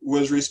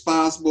was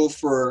responsible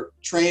for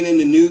training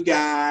the new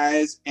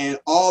guys and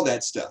all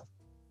that stuff.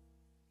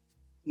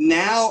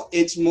 Now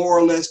it's more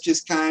or less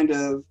just kind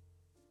of,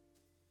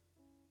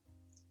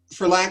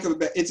 for lack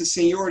of it's a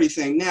seniority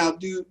thing. Now,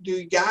 do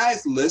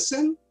guys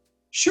listen?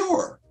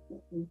 Sure,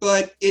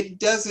 but it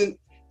doesn't,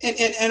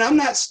 and I'm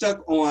not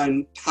stuck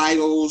on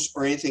titles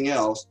or anything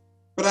else,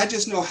 but I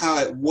just know how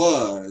it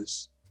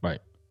was. Right.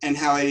 And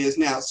how it is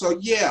now. So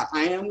yeah,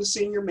 I am the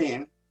senior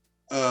man.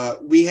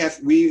 We have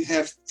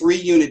 3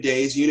 unit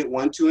days, unit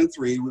 1, 2, and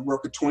 3. We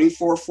work a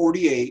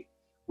 24/48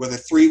 with a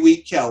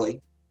 3-week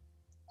Kelly.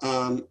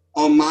 On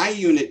my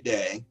unit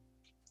day,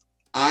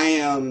 I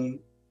am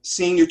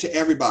senior to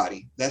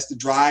everybody. That's the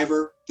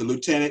driver, the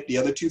lieutenant, the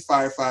other 2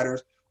 firefighters.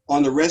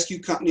 On the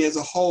rescue company as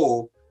a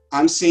whole,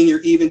 I'm senior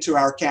even to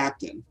our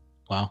captain.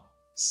 Wow.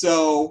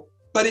 So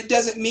but it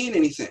doesn't mean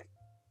anything.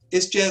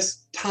 It's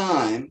just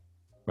time.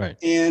 Right.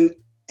 And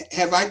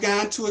have I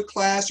gone to a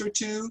class or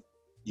two?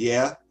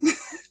 Yeah.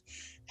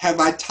 Have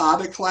I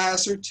taught a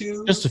class or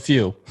two? Just a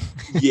few.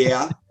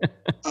 Yeah.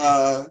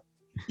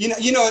 You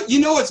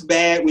know it's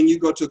bad when you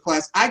go to a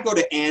class. I would go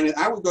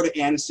to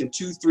Anniston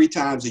 2-3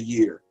 times a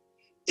year.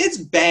 It's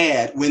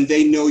bad when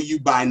they know you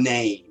by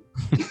name.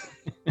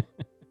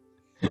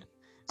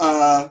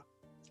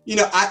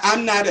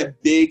 I'm not a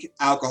big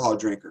alcohol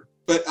drinker,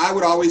 but I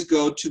would always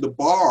go to the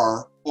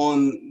bar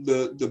on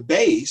the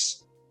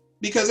base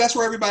because that's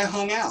where everybody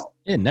hung out.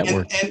 Yeah,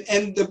 network.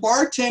 And the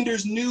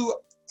bartenders knew,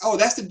 oh,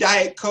 that's the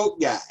Diet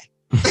Coke guy.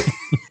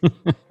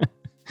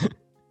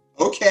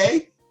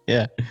 Okay.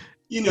 Yeah.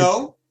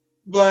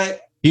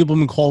 But people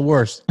have been called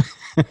worse.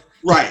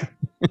 Right.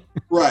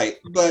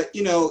 But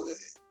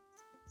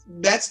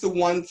that's the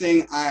one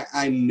thing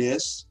I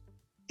miss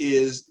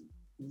is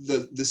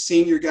the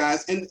senior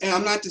guys. And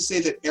I'm not to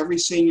say that every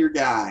senior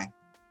guy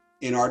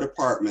in our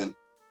department,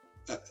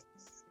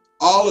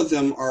 all of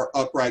them are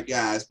upright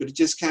guys, but it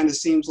just kind of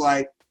seems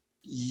like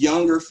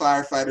younger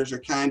firefighters are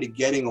kind of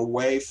getting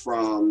away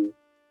from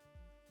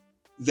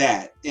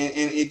that. And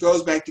it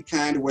goes back to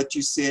kind of what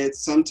you said.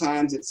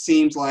 Sometimes it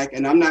seems like,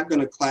 and I'm not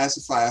going to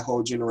classify a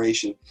whole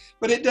generation,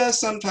 but it does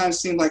sometimes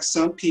seem like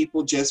some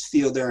people just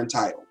feel they're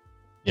entitled.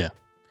 Yeah.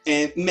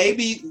 And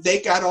maybe they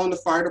got on the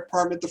fire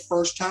department the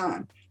first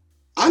time.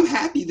 I'm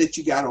happy that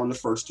you got on the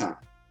first time.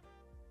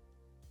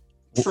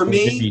 For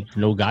me,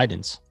 no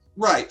guidance.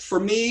 Right. For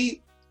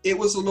me, it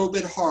was a little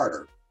bit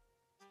harder.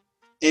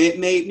 And it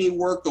made me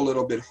work a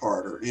little bit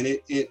harder. And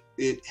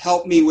it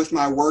helped me with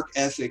my work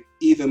ethic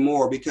even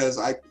more because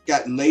I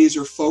got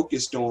laser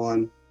focused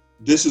on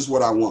this is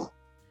what I want.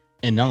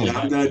 And not only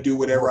I'm going to do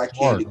whatever I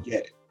can to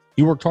get it.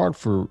 You worked hard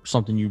for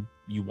something you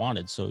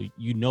wanted. So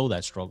you know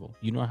that struggle.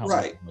 You know how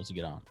hard it was to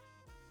get on.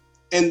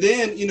 And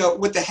then,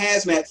 with the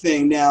hazmat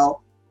thing,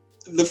 now,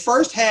 the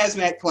first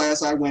hazmat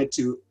class I went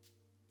to,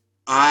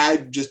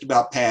 I just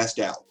about passed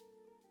out.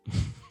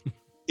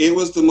 It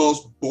was the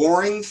most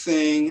boring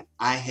thing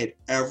I had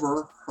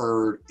ever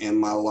heard in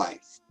my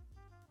life.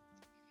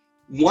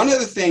 One of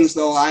the things,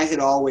 though, I had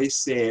always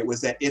said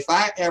was that if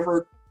I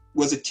ever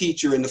was a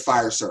teacher in the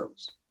fire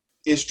service,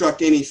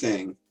 instruct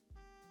anything,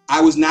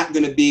 I was not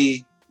going to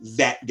be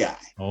that guy.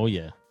 Oh,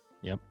 yeah.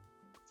 Yep.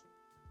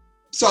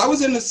 So I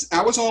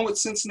was on with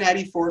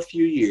Cincinnati for a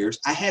few years.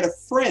 I had a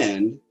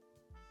friend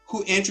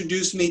who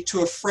introduced me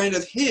to a friend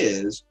of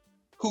his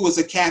who was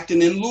a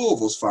captain in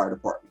Louisville's fire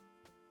department.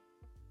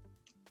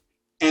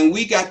 And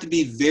we got to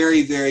be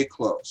very, very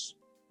close.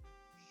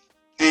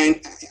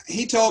 And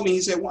he told me,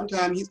 he said one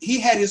time he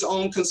had his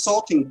own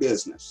consulting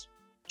business,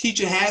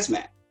 teaching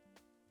hazmat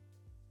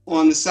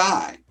on the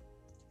side.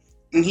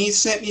 And he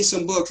sent me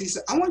some books. He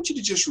said, I want you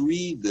to just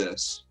read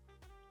this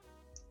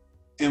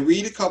and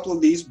read a couple of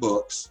these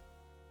books.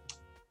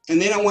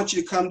 And then I want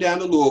you to come down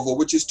to Louisville,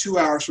 which is 2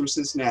 hours from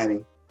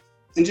Cincinnati,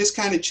 and just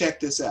kind of check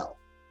this out.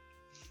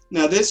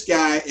 Now, this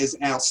guy is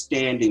an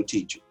outstanding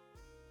teacher,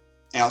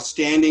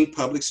 outstanding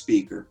public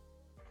speaker.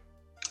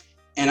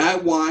 And I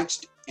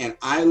watched and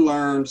I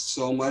learned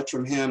so much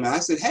from him. And I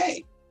said,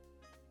 hey,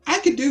 I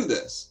could do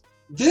this.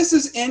 This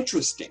is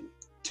interesting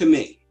to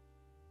me.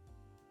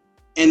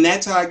 And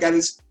that's how I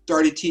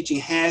started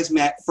teaching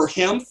hazmat for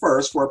him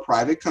first for a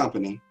private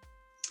company.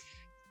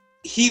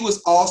 He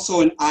was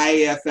also an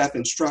IAFF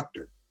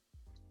instructor.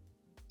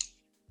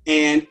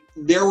 And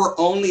there were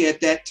only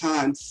at that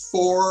time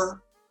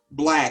 4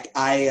 Black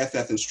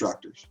IAFF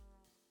instructors.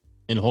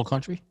 In the whole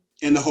country?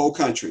 In the whole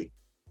country.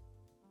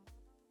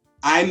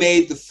 I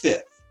made the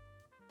 5th.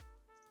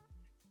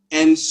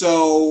 And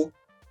so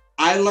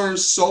I learned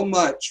so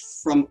much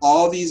from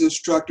all these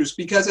instructors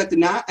because at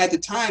the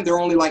time, there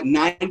were only like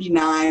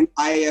 99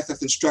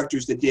 IAFF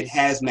instructors that did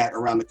hazmat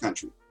around the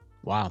country.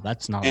 Wow,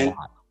 that's not a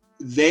lot.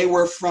 They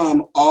were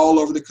from all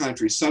over the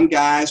country. Some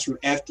guys from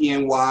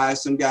FDNY,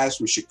 some guys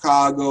from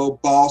Chicago,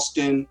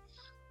 Boston,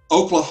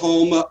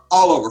 Oklahoma,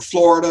 all over,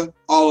 Florida,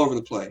 all over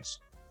the place.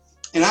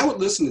 And I would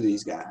listen to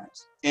these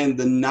guys and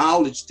the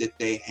knowledge that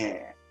they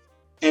had.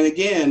 And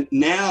again,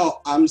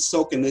 now I'm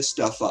soaking this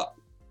stuff up.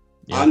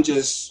 Yeah. I'm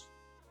just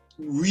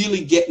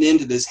really getting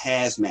into this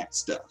hazmat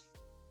stuff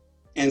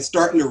and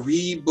starting to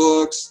read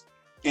books.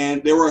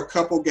 And there were a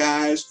couple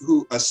guys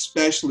who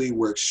especially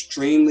were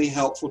extremely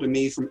helpful to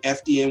me from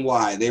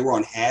FDNY. They were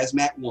on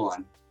Hazmat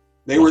 1.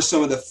 They were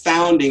some of the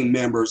founding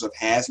members of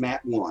Hazmat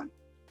 1.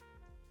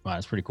 Wow,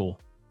 that's pretty cool.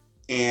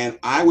 And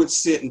I would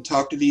sit and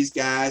talk to these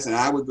guys, and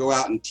I would go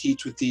out and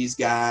teach with these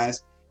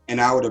guys, and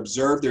I would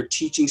observe their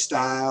teaching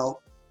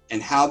style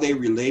and how they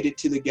related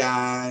to the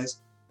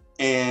guys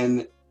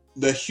and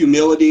the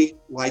humility,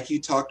 like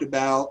you talked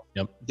about.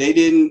 Yep. They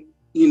didn't,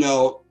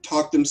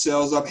 talk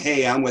themselves up.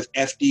 Hey, I'm with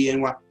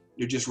FDNY.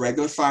 They're just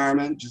regular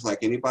firemen, just like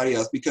anybody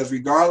else, because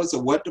regardless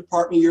of what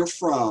department you're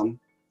from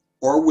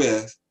or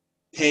with,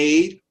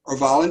 paid or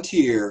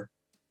volunteer,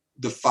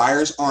 the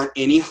fires aren't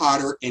any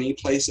hotter any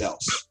place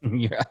else.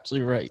 You're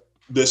absolutely right.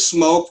 The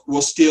smoke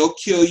will still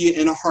kill you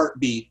in a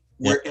heartbeat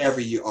wherever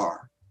you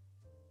are.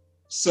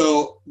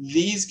 So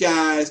these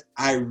guys,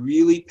 I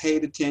really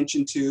paid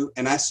attention to,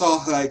 and I saw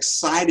how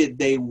excited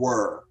they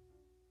were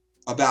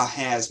about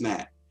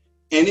hazmat.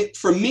 And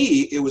for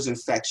me, it was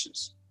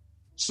infectious.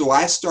 So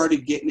I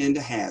started getting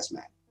into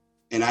hazmat,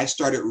 and I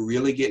started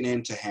really getting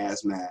into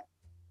hazmat.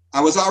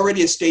 I was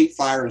already a state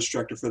fire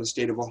instructor for the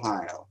state of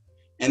Ohio.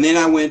 And then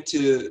I went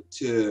to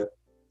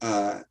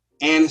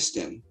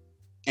Anniston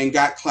and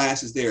got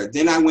classes there.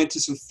 Then I went to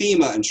some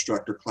FEMA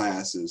instructor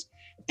classes,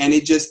 and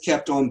it just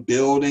kept on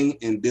building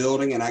and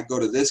building. And I'd go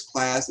to this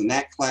class and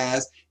that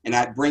class, and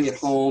I'd bring it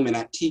home and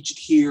I'd teach it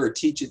here or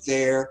teach it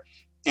there.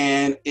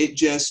 And it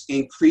just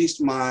increased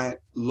my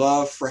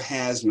love for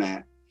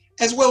hazmat,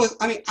 as well as,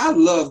 I mean, I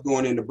love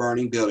going into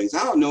burning buildings.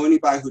 I don't know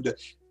anybody who does.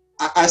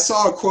 I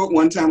saw a quote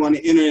one time on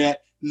the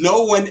internet: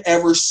 no one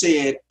ever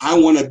said, I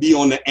want to be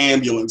on the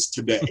ambulance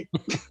today.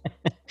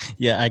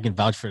 Yeah, I can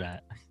vouch for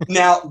that.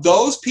 Now,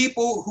 those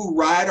people who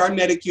ride our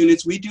medic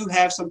units, we do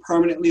have some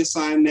permanently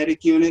assigned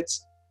medic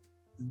units.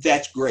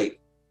 That's great.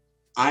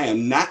 I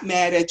am not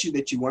mad at you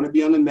that you want to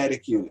be on the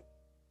medic unit,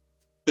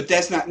 but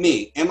that's not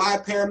me. Am I a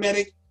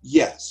paramedic?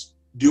 Yes.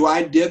 Do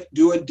I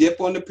do a dip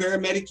on the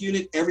paramedic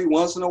unit every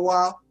once in a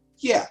while?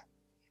 Yeah.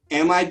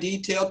 Am I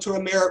detailed to a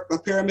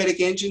paramedic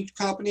engine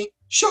company?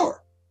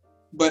 Sure.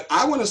 But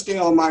I want to stay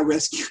on my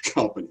rescue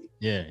company.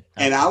 Yeah.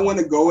 And I want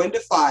to go into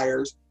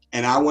fires,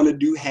 and I want to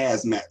do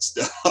hazmat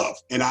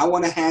stuff, and I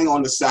want to hang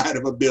on the side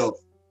of a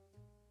building.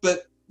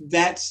 But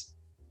that's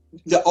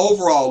the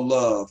overall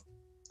love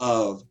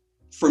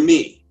for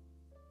me,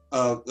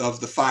 of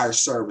the fire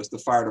service, the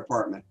fire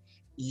department.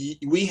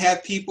 We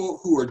have people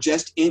who are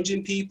just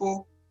engine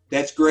people.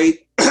 That's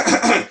great.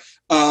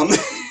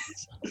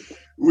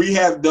 We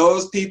have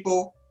those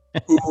people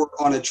who are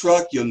on a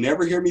truck. You'll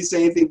never hear me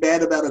say anything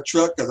bad about a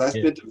truck, because I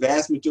spent the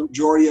vast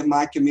majority of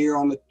my career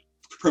on the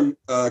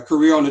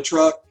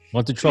truck.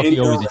 Want the truckie,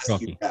 always the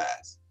truckie.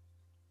 Guys.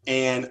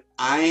 And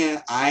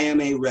I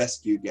am a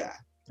rescue guy. Right.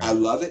 I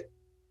love it.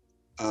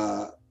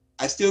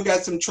 I still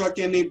got some truck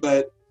in me,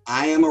 but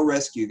I am a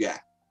rescue guy.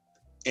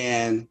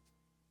 And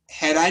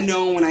had I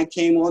known when I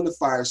came on the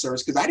fire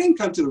service, because I didn't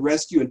come to the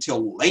rescue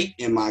until late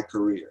in my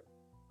career,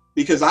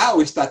 because I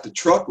always thought the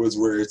truck was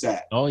where it's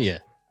at. Oh, yeah.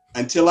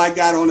 Until I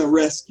got on a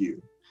rescue.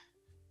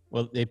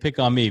 Well, they pick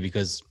on me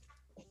because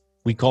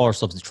we call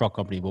ourselves the truck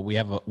company, but we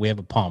have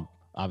a pump,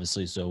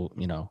 obviously. So,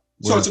 you know.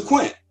 So it's a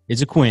Quint.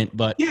 It's a Quint,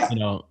 but, yeah. You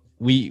know,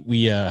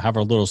 we have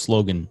our little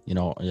slogan, you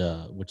know,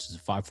 which is a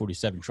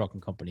 547 trucking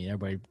company.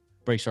 Everybody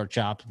breaks our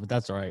chops, but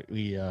that's all right.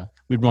 We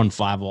run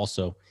 5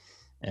 also.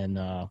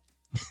 And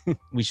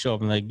we show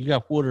up and like, you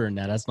got water in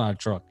that. That's not a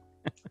truck.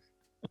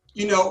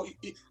 You know,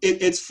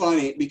 it's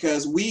funny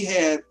because we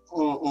had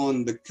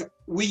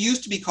we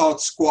used to be called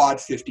Squad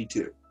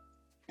 52,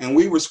 and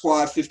we were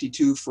Squad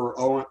 52 for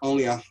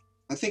only I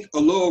think a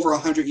little over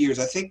 100 years.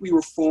 I think we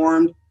were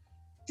formed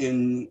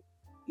in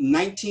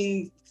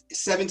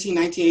 1917,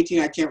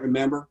 1918, I can't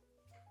remember.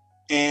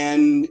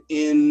 And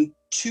in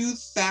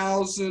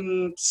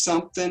 2000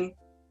 something,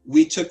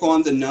 we took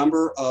on the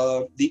number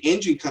of the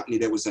engine company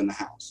that was in the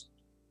house.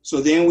 So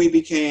then we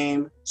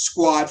became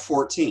Squad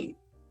 14.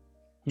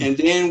 And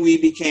then we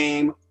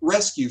became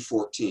Rescue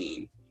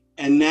 14.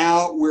 And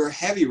now we're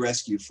Heavy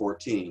Rescue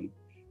 14.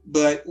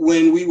 But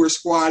when we were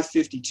Squad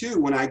 52,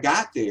 when I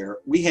got there,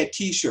 we had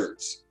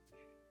T-shirts.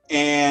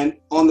 And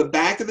on the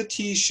back of the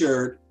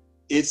T-shirt,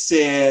 it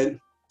said,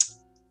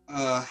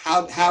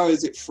 how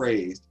is it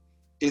phrased?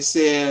 It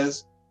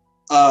says,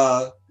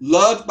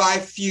 loved by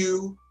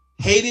few,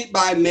 hated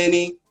by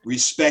many,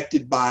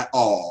 respected by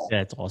all.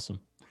 That's awesome.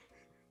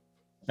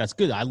 That's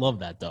good. I love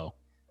that, though.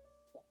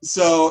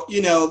 So,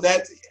 you know,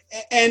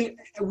 and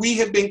we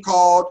have been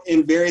called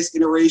in various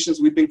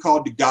iterations, we've been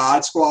called the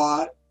God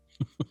Squad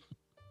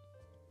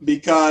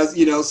because,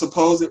 you know,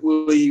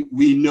 supposedly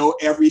we know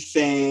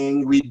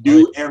everything, we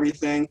do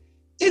everything.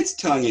 It's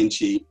tongue in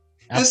cheek.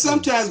 And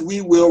sometimes we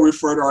will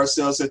refer to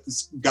ourselves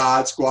as the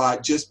God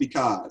Squad just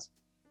because.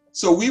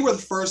 So we were the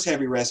first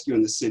heavy rescue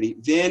in the city.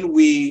 Then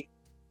we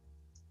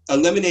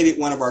eliminated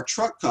one of our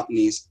truck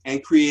companies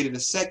and created a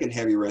second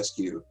heavy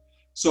rescue.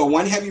 So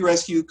one heavy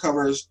rescue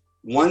covers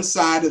one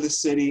side of the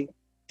city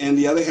and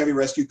the other heavy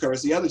rescue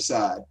covers the other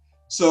side.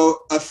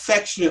 So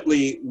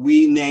affectionately,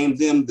 we named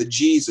them the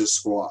Jesus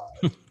Squad.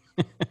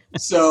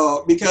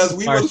 So because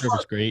we were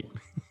great.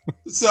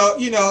 So,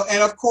 you know,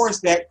 and of course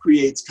that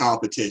creates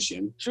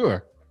competition.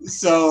 Sure.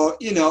 So,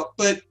 you know,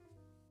 but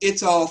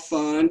it's all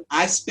fun.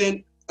 I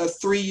spent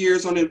 3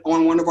 years on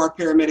one of our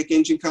paramedic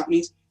engine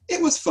companies.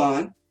 It was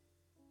fun.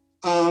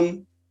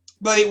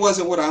 But it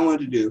wasn't what I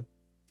wanted to do.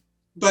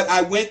 But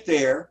I went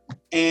there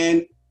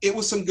and it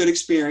was some good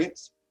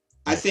experience.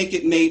 I think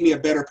it made me a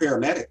better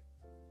paramedic.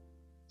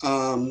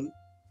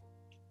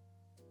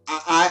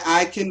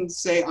 I can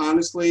say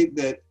honestly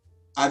that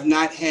I've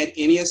not had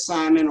any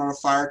assignment on a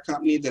fire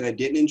company that I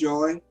didn't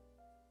enjoy.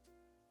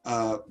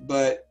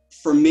 But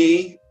for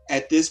me,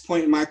 at this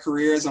point in my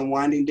career, as I'm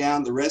winding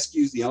down, the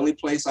rescue is the only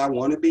place I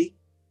want to be.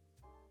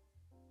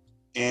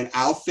 And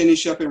I'll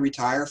finish up and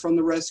retire from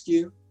the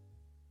rescue.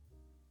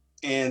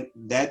 And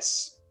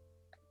that's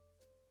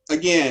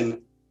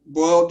again,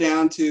 boiled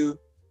down to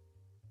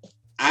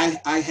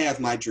I have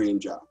my dream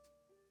job.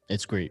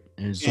 It's great.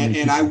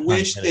 And I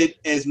wish that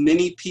as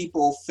many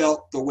people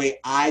felt the way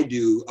I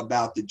do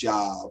about the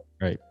job.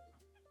 Right.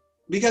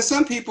 Because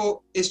some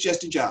people, it's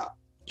just a job.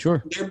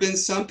 Sure. There have been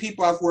some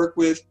people I've worked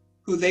with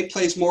who they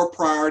place more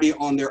priority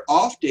on their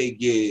off-day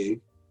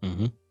gig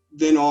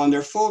than on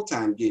their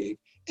full-time gig.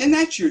 And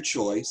that's your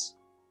choice.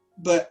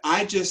 But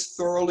I just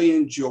thoroughly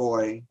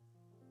enjoy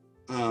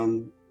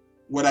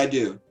what I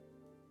do.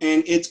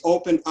 And it's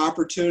opened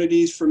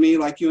opportunities for me,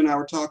 like you and I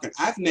were talking.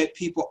 I've met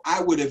people I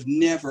would have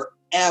never,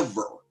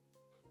 ever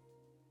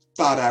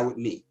thought I would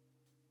meet.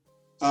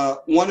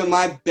 One of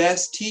my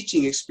best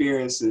teaching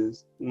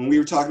experiences when we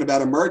were talking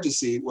about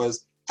emergency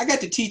was I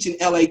got to teach in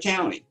LA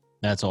County.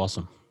 That's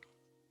awesome.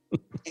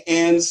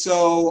 And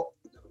so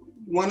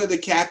one of the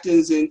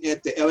captains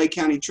at the LA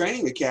County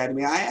Training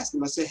Academy, I asked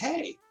him, I said,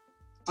 hey,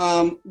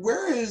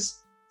 where is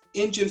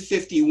Engine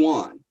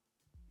 51?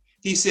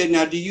 He said,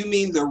 now, do you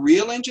mean the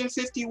real Engine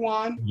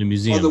 51 the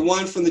museum, or the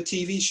one from the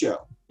TV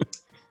show?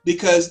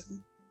 Because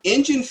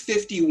Engine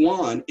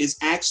 51 is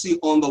actually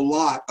on the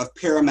lot of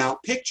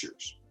Paramount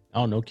Pictures.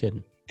 Oh, no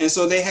kidding. And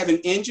so they have an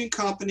engine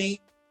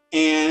company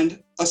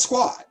and a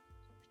squad.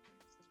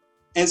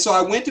 And so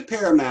I went to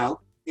Paramount,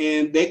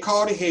 and they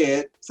called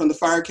ahead from the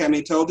fire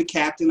academy, told the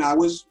captain I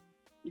was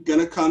going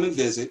to come and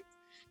visit.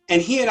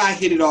 And he and I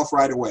hit it off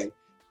right away.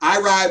 I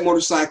ride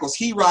motorcycles.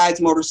 He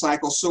rides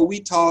motorcycles. So we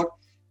talk.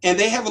 And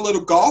they have a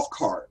little golf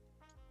cart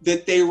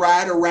that they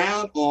ride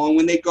around on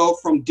when they go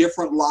from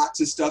different lots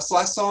and stuff. So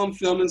I saw them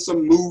filming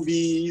some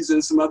movies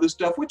and some other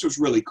stuff, which was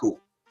really cool.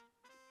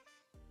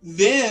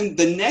 Then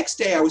the next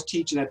day I was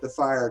teaching at the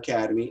fire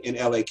academy in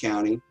LA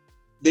County.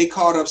 They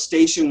called up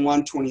Station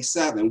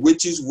 127,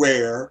 which is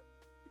where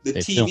the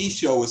TV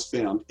show was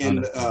filmed in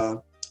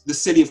the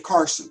city of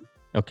Carson.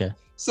 Okay.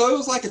 So it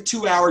was like a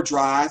 2-hour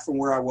drive from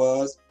where I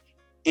was.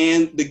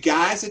 And the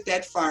guys at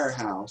that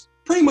firehouse,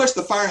 pretty much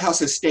the firehouse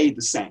has stayed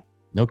the same.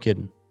 No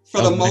kidding.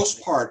 For the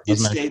most part, it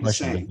stayed the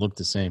same. It looked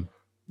the same.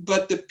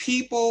 But the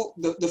people,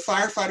 the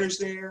firefighters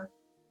there,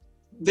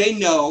 they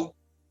know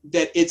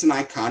that it's an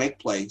iconic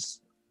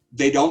place.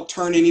 They don't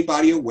turn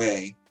anybody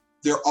away.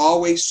 They're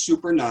always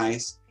super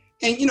nice.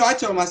 And, you know, I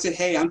told them, I said,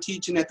 hey, I'm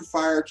teaching at the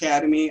fire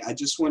academy. I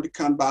just wanted to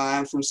come by.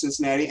 I'm from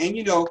Cincinnati. And,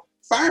 you know,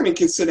 firemen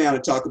can sit down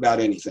and talk about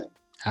anything.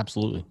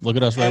 Absolutely. Look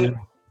at us right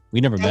now.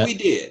 We never met. And we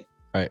did.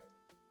 Right.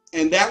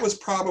 And that was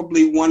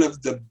probably one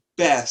of the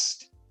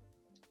best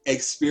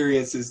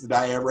experiences that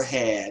I ever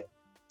had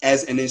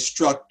as an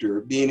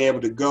instructor, being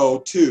able to go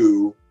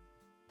to,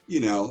 you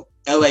know,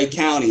 LA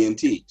County and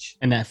teach.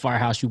 And that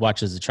firehouse you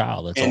watched as a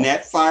child.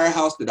 That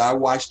firehouse that I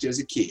watched as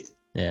a kid.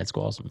 Yeah, it's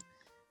awesome.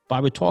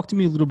 Bobby, talk to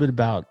me a little bit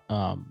about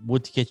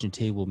what the kitchen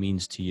table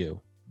means to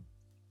you.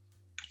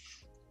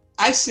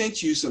 I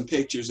sent you some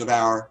pictures of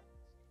our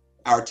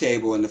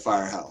table in the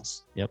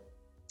firehouse. Yep.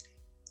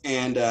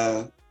 And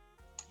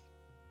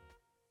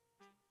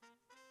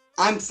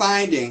I'm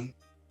finding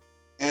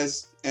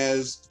as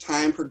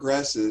time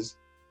progresses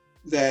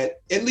that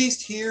at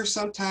least here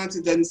sometimes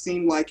it doesn't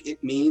seem like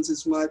it means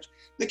as much.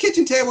 The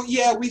kitchen table,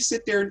 yeah, we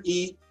sit there and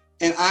eat,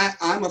 and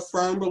I'm a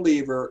firm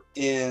believer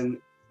in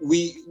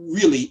we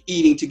really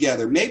eating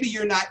together. Maybe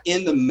you're not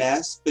in the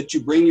mess, but you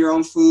bring your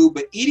own food,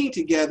 but eating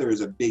together is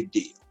a big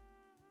deal.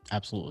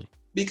 Absolutely.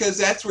 Because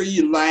that's where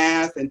you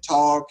laugh and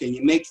talk and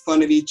you make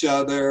fun of each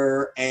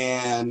other.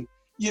 And,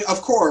 you know,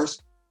 of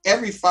course,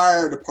 every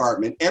fire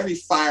department, every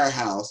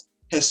firehouse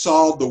has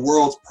solved the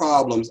world's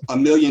problems a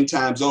million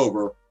times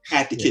over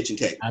at the kitchen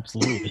table.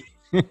 Absolutely.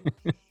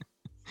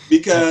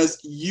 Because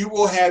you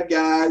will have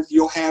guys,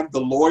 you'll have the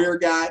lawyer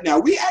guy. Now,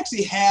 we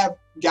actually have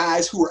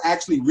guys who are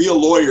actually real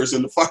lawyers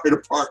in the fire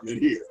department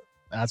here.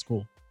 That's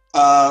cool.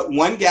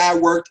 One guy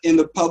worked in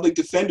the public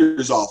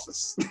defender's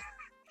office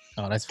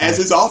as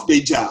his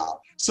off-day job.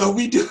 So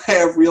we do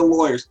have real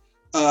lawyers.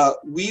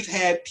 We've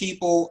had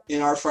people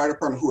in our fire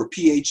department who are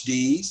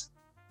PhDs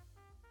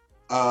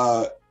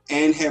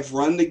and have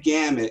run the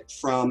gamut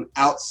from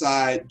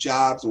outside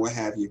jobs and what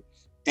have you.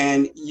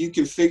 And you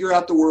can figure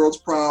out the world's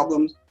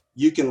problems.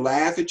 You can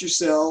laugh at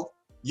yourself.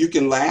 You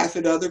can laugh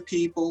at other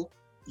people.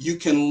 You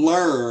can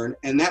learn.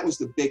 And that was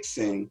the big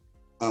thing,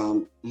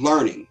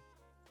 learning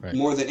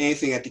more than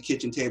anything at the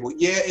kitchen table.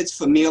 Yeah, it's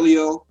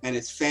familial and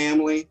it's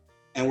family.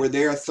 And we're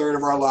there a third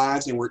of our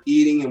lives and we're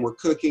eating and we're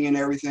cooking and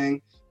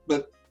everything.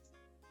 But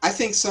I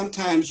think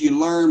sometimes you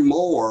learn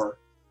more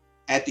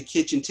at the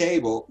kitchen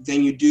table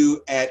than you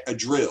do at a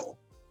drill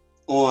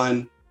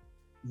on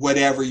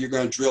whatever you're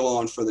going to drill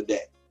on for the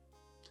day.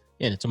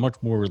 Yeah, it's a much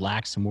more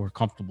relaxed and more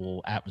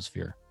comfortable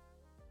atmosphere.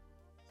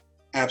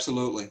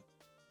 Absolutely.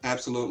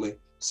 Absolutely.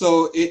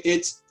 So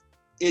it's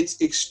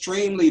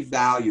extremely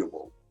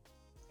valuable.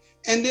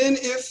 And then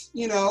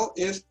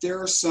if there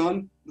are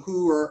some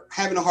who are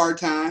having a hard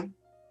time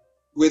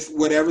with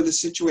whatever the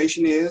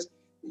situation is,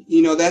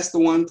 that's the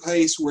one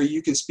place where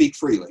you can speak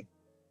freely.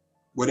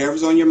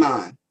 Whatever's on your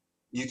mind,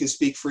 you can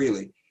speak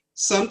freely.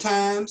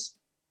 Sometimes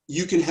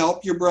you can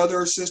help your brother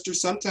or sister.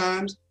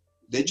 Sometimes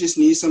they just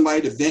need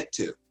somebody to vent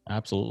to.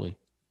 Absolutely.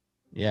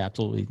 Yeah,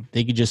 absolutely.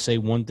 They could just say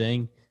one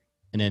thing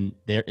and then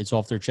it's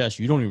off their chest.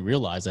 You don't even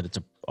realize that it's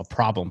a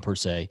problem per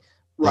se.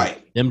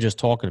 Right. Them just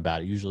talking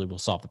about it usually will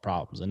solve the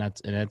problems.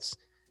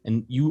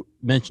 And you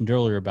mentioned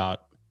earlier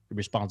about the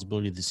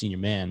responsibility of the senior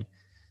man.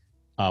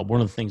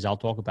 One of the things I'll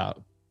talk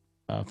about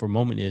for a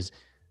moment is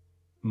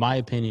my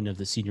opinion of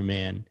the senior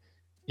man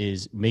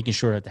is making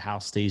sure that the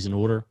house stays in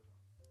order.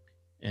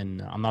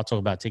 And I'm not talking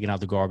about taking out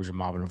the garbage or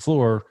mopping the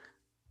floor.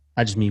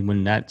 I just mean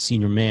when that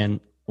senior man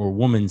or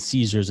woman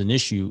sees there's an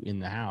issue in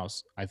the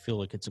house, I feel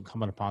like it's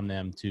incumbent upon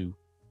them to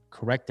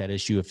correct that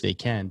issue if they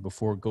can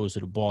before it goes to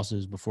the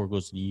bosses, before it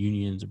goes to the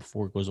unions,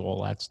 before it goes to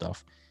all that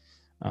stuff.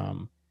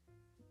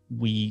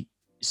 We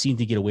seem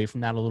to get away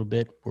from that a little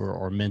bit where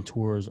our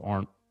mentors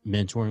aren't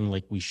mentoring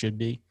like we should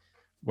be,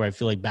 where I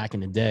feel like back in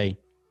the day,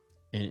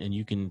 and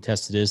you can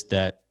attest to this,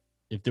 that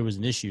if there was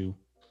an issue,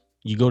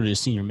 you go to the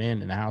senior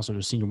man in the house or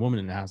the senior woman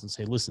in the house and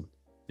say, listen,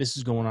 this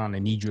is going on. I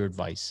need your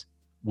advice.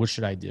 What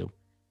should I do?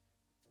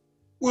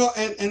 Well,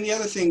 and the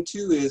other thing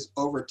too is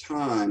over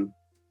time,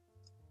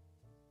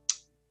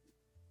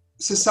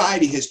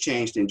 society has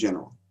changed in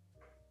general.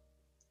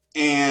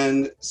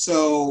 And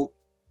so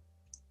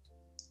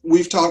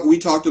we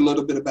talked a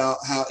little bit about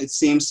how it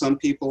seems some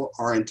people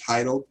are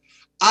entitled.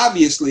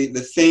 Obviously,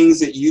 the things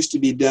that used to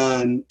be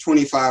done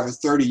 25 or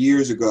 30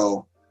 years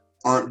ago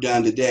aren't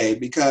done today,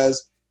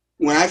 because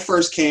when I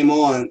first came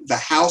on, the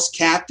house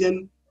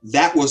captain,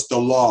 that was the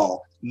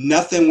law.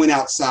 Nothing went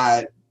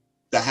outside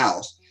the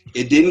house.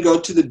 It didn't go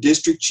to the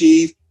district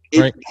chief.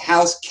 Right. The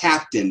house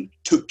captain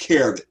took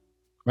care of it.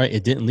 Right.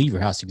 It didn't leave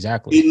your house.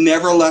 Exactly. It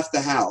never left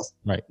the house.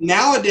 Right.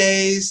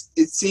 Nowadays,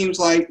 it seems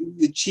like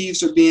the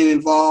chiefs are being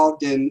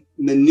involved in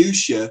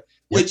minutia,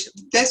 which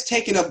that's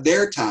taking up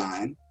their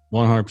time.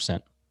 100%.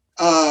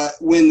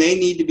 When they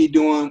need to be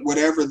doing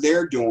whatever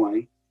they're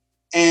doing.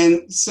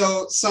 And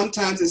so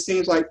sometimes it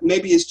seems like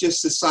maybe it's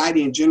just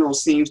society in general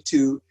seems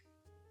to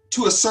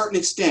a certain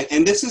extent,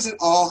 and this isn't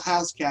all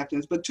house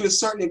captains, but to a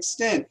certain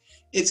extent,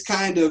 it's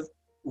kind of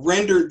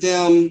rendered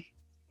them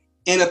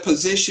in a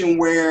position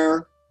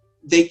where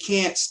they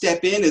can't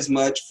step in as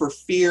much for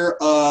fear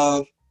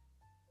of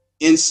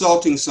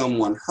insulting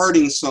someone,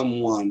 hurting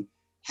someone,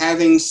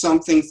 having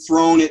something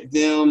thrown at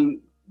them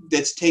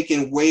that's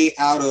taken way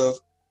out of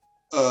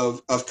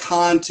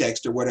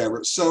context or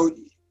whatever. So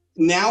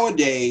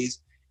nowadays,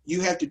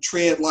 you have to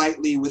tread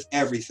lightly with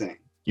everything.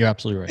 You're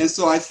absolutely right. And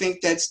so I think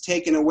that's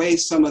taken away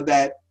some of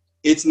that,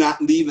 it's not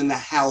leaving the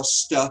house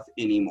stuff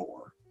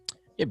anymore.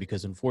 Yeah,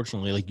 because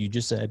unfortunately, like you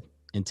just said,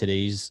 in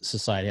today's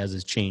society as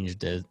it's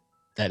changed,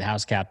 that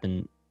house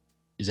captain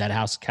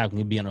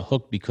can be on a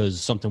hook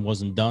because something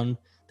wasn't done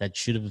that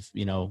shouldn't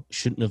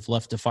have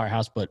left the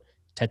firehouse, but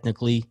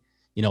technically,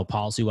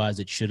 policy wise,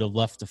 it should have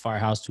left the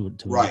firehouse to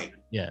right.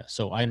 Yeah.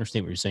 So I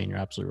understand what you're saying. You're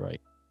absolutely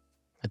right.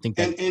 I think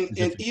that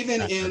and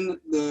even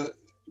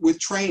with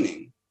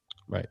training,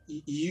 right.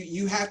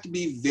 You have to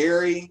be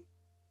very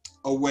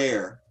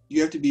aware.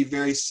 You have to be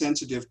very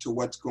sensitive to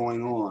what's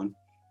going on.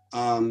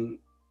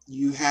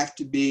 You have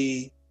to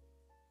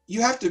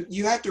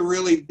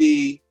really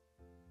be,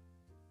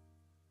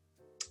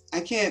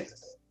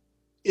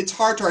 it's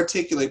hard to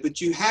articulate, but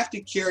you have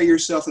to carry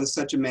yourself in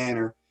such a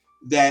manner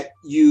that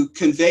you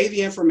convey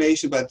the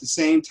information, but at the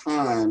same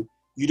time,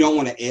 you don't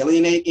want to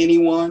alienate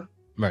anyone.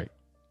 Right.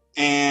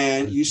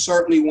 And you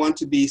certainly want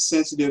to be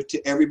sensitive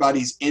to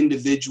everybody's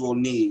individual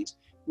needs.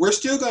 We're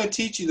still going to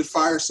teach you the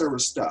fire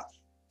service stuff,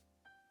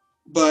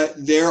 but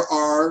there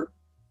are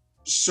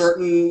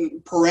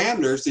certain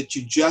parameters that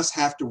you just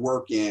have to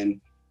work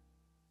in.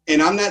 And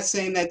I'm not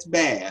saying that's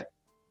bad,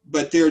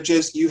 but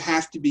you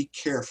have to be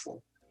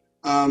careful.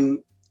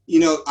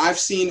 I've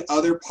seen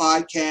other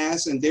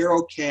podcasts and they're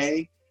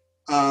okay.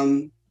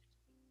 I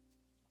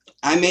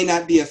may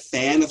not be a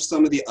fan of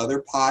some of the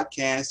other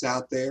podcasts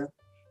out there.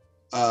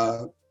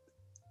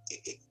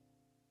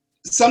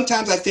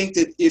 Sometimes I think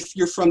that if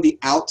you're from the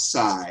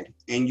outside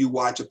and you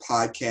watch a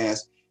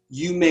podcast,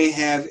 you may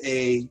have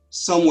a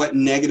somewhat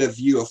negative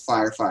view of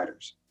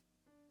firefighters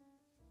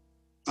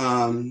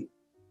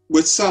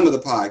with some of the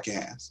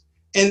podcasts.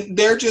 And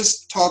they're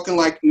just talking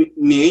like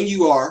me and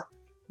you are.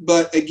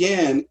 But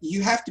again,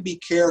 you have to be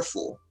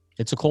careful.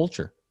 It's a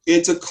culture.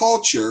 It's a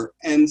culture.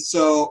 And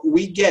so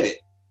we get it.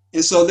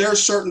 And so there are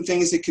certain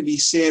things that could be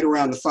said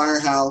around the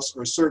firehouse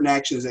or certain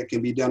actions that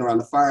can be done around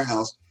the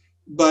firehouse,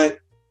 but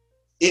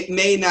it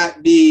may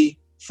not be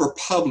for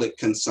public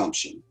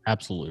consumption.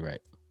 Absolutely right.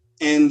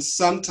 And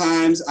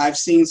sometimes I've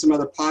seen some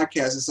other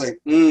podcasts, it's like,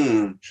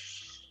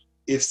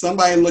 if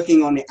somebody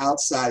looking on the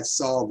outside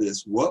saw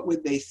this, what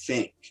would they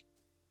think?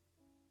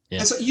 Yeah.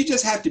 And so you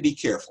just have to be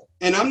careful.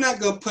 And I'm not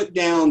going to put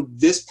down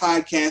this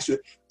podcast.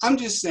 I'm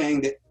just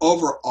saying that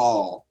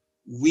overall,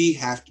 we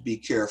have to be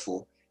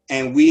careful.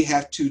 And we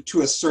have to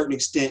a certain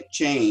extent,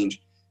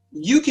 change.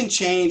 You can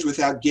change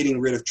without getting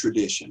rid of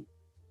tradition.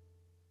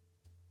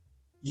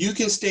 You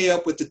can stay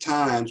up with the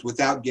times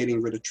without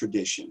getting rid of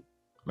tradition.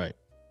 Right.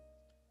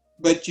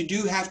 But you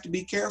do have to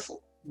be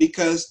careful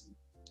because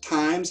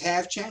times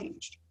have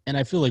changed. And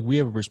I feel like we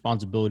have a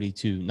responsibility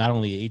to not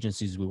only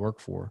agencies we work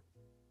for,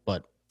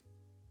 but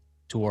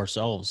to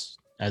ourselves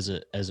as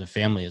a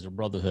family, as a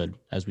brotherhood,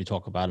 as we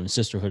talk about, and a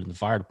sisterhood in the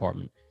fire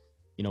department.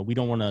 We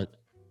don't want to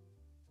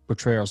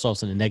portray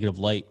ourselves in a negative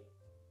light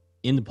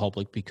in the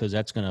public, because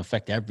that's going to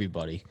affect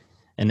everybody.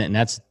 And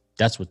that's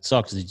what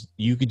sucks, is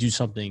you could do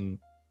something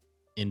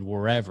in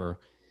wherever,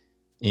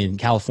 in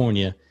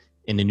California,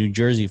 and in New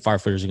Jersey,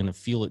 firefighters are going to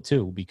feel it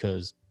too,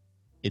 because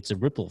it's a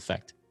ripple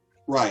effect.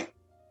 Right.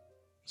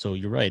 So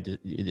you're right.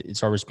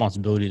 It's our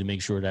responsibility to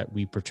make sure that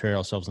we portray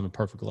ourselves in a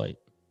perfect light.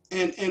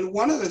 And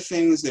one of the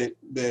things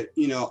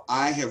that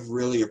I have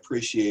really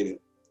appreciated,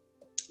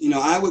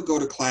 I would go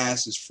to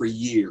classes for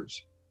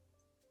years,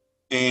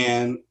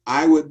 and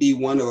I would be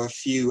one of a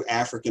few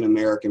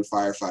African-American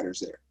firefighters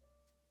there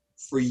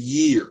for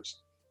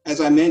years. As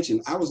I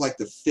mentioned, I was like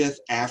the 5th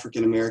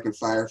African-American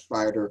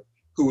firefighter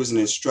who was an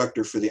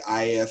instructor for the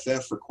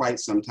IAFF for quite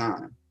some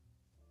time.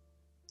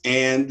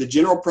 And the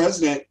general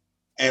president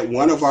at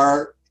one of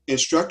our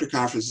instructor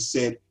conferences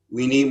said,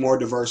 we need more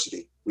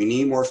diversity. We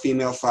need more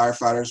female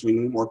firefighters. We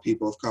need more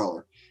people of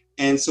color.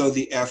 And so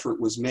the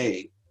effort was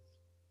made.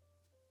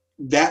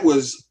 That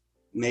was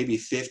maybe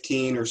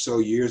 15 or so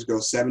years ago,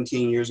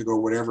 17 years ago,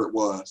 whatever it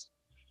was.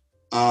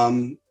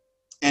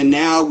 And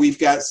now we've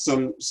got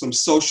some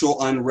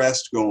social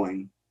unrest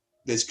going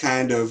that's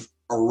kind of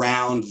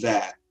around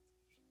that.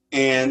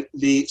 And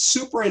the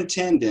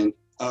superintendent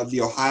of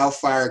the Ohio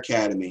Fire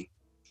Academy,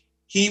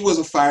 he was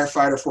a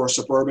firefighter for a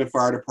suburban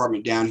fire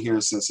department down here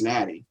in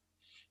Cincinnati.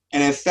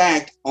 And in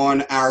fact,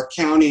 on our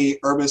county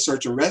urban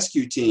search and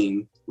rescue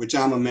team, which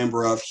I'm a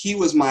member of, he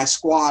was my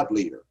squad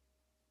leader.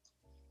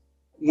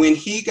 When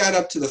he got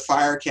up to the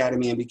fire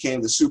academy and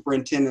became the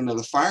superintendent of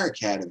the fire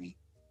academy,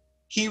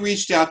 he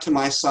reached out to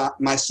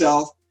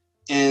myself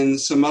and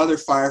some other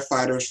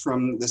firefighters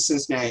from the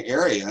Cincinnati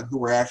area who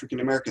were African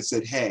American,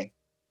 said, hey,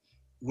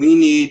 we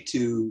need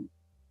to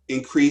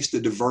increase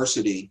the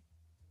diversity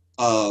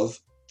of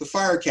the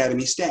fire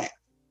academy staff.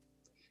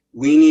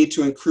 We need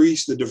to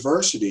increase the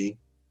diversity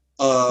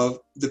of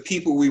the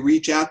people we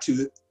reach out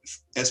to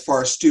as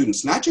far as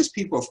students, not just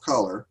people of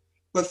color,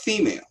 but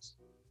females.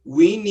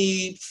 We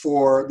need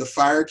for the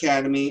fire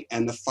academy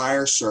and the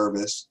fire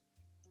service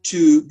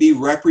to be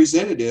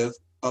representative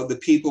of the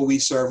people we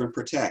serve and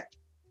protect.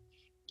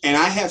 And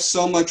I have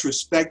so much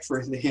respect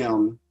for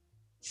him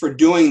for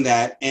doing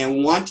that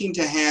and wanting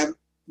to have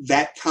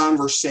that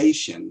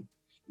conversation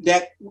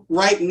that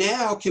right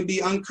now can be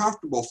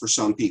uncomfortable for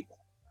some people.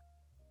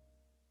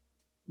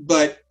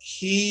 But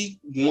he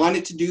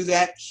wanted to do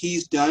that.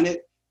 He's done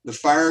it. The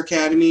Fire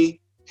Academy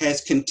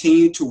has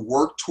continued to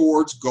work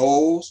towards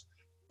goals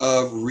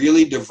of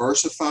really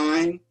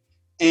diversifying.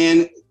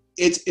 And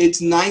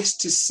it's nice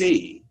to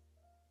see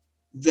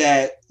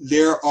that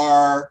there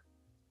are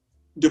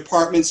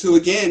departments who,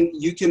 again,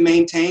 you can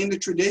maintain the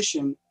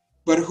tradition,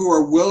 but who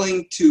are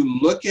willing to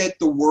look at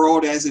the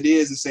world as it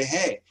is and say,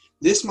 hey,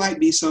 this might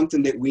be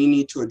something that we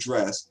need to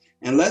address,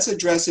 and let's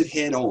address it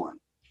head on.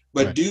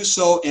 But right. Do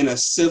so in a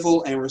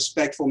civil and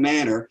respectful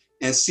manner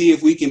and see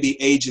if we can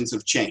be agents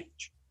of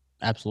change.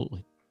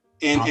 Absolutely.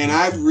 And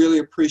I've really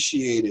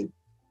appreciated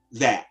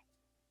that.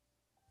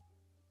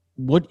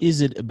 What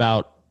is it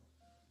about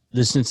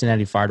the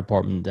Cincinnati Fire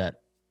Department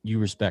that you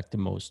respect the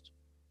most?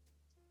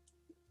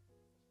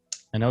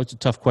 I know it's a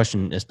tough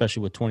question,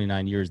 especially with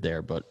 29 years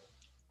there, but.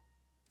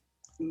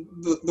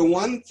 The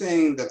one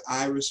thing that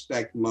I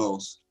respect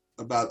most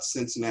about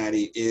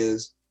Cincinnati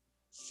is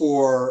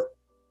for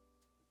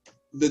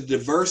the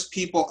diverse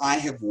people I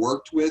have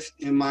worked with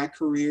in my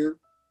career,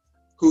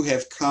 who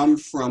have come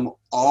from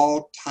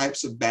all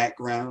types of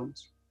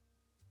backgrounds.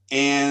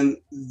 And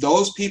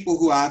those people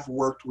who I've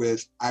worked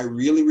with, I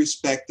really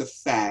respect the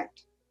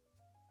fact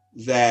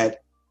that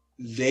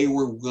they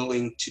were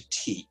willing to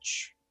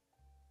teach.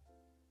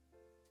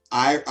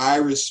 I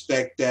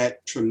respect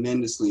that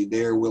tremendously.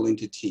 They're willing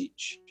to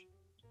teach.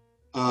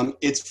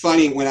 It's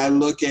funny, when I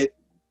look at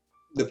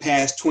the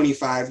past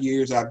 25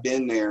 years I've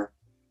been there,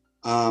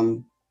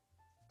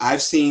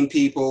 I've seen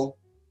people,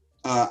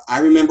 I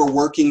remember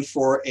working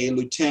for a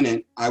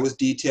lieutenant. I was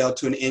detailed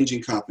to an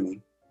engine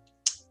company.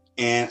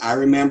 And I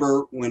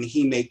remember when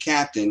he made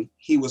captain,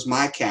 he was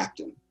my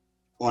captain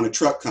on a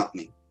truck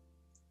company.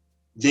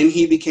 Then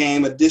he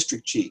became a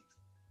district chief.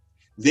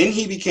 Then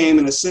he became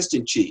an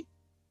assistant chief.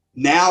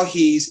 Now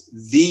he's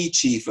the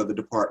chief of the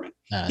department.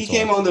 He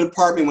came on the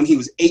department when he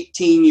was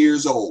 18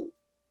 years old.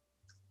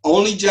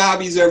 Only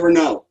job he's ever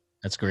known.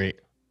 That's great.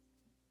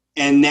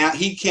 And now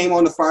he came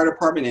on the fire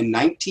department in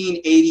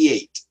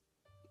 1988.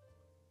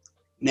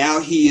 Now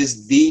he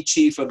is the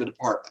chief of the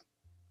department.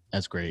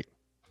 That's great.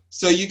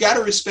 So you got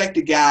to respect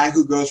a guy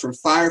who goes from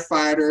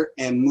firefighter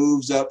and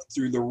moves up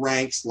through the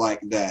ranks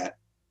like that.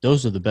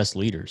 Those are the best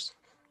leaders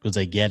because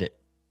they get it.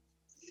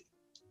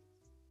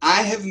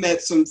 I have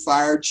met some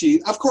fire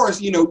chiefs. Of course,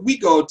 we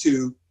go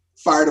to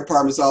fire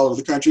departments all over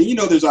the country.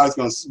 There's always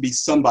going to be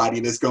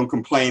somebody that's going to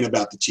complain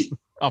about the chief.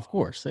 Of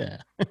course, yeah.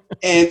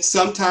 And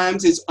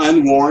sometimes it's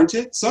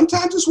unwarranted.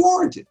 Sometimes it's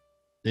warranted.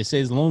 They say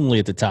it's lonely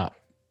at the top.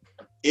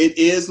 It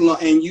is,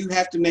 and you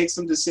have to make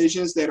some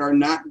decisions that are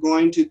not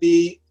going to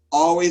be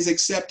always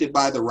accepted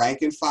by the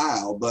rank and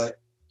file. But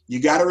You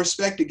got to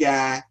respect a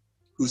guy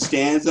who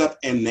stands up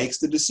and makes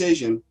the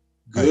decision,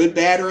 good, Right.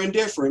 bad, or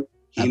indifferent.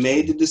 He Absolutely.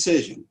 made the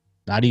decision.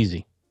 Not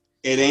easy.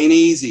 It ain't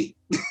easy.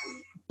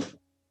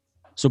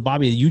 So,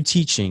 Bobby, you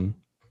teaching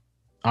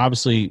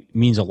obviously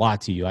means a lot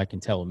to you. I can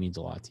tell it means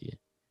a lot to you.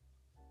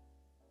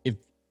 If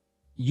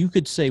you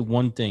could say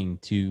one thing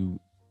to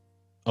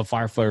a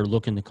firefighter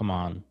looking to come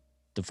on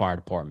the fire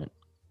department,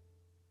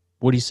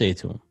 what do you say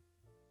to him?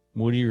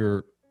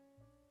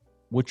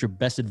 What's your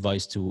best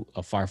advice to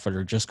a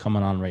firefighter just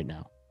coming on right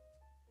now?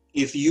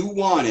 If you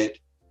want it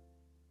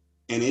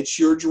and it's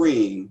your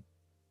dream,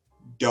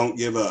 don't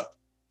give up.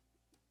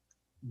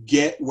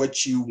 Get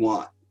what you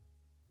want.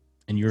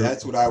 And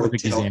That's what I would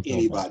tell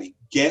anybody.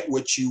 Get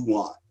what you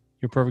want.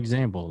 You're a perfect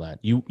example of that.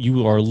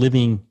 You are a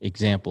living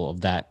example of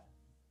that.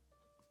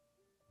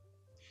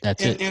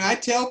 That's it. And I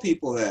tell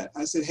people that.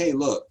 I said, hey,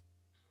 look,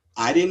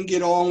 I didn't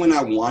get on when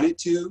I wanted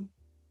to,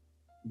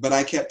 but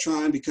I kept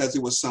trying because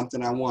it was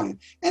something I wanted.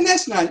 And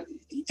that's not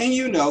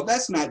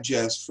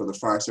just for the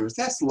fire service.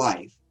 That's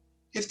life.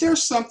 If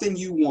there's something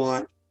you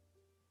want,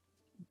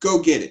 go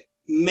get it.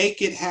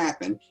 Make it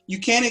happen. You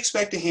can't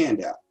expect a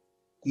handout.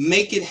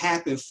 Make it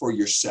happen for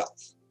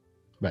yourself.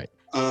 Right.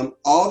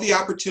 All the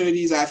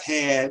opportunities I've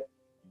had,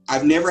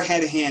 I've never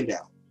had a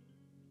handout.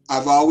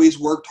 I've always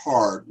worked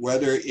hard,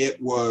 whether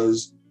it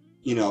was,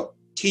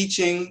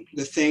 teaching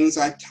the things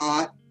I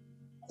taught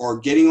or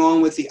getting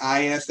on with the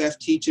IFF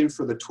teaching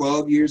for the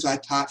 12 years I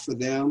taught for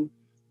them,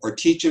 or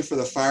teaching for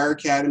the fire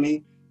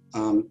academy,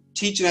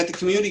 teaching at the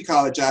community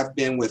college I've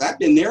been with. I've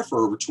been there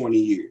for over 20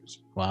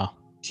 years. Wow.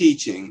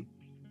 Teaching.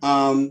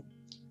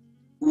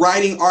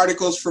 Writing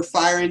articles for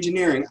fire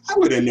engineering. I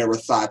would have never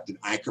thought that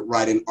I could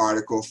write an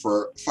article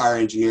for fire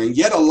engineering,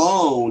 yet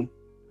alone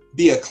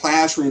be a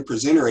classroom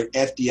presenter at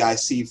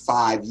FDIC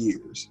 5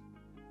 years.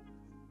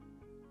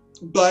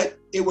 But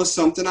it was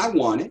something I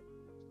wanted.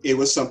 It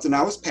was something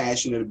I was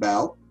passionate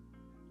about.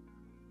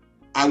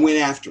 I went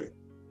after it.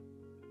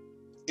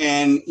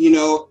 And,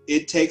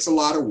 it takes a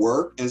lot of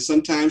work, and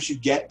sometimes you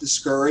get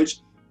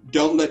discouraged.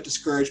 Don't let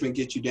discouragement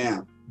get you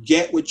down.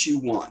 Get what you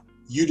want.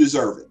 You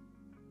deserve it,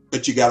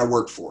 but you got to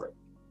work for it.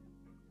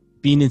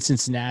 Being in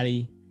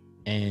Cincinnati,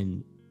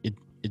 and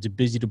it's a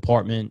busy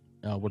department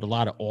with a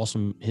lot of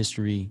awesome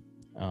history.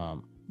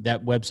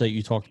 That website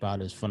you talked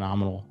about is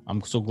phenomenal.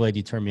 I'm so glad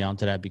you turned me on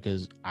to that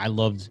because I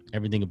loved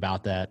everything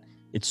about that.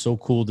 It's so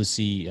cool to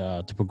see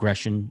the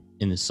progression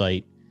in the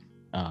site,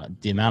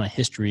 the amount of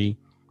history.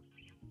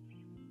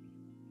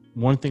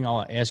 One thing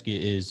I'll ask you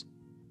is,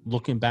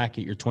 looking back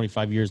at your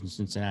 25 years in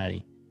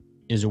Cincinnati,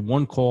 is there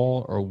one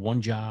call or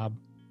one job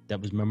that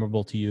was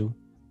memorable to you?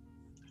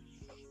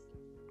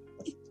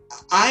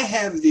 I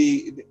have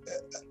the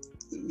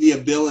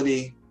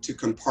ability to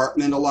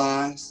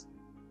compartmentalize.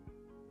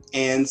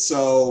 And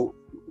so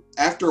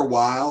after a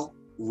while,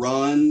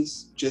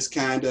 runs just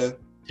kind of...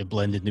 They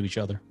blend into each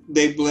other.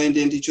 They blend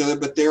into each other,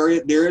 but there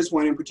is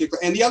one in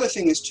particular. And the other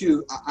thing is,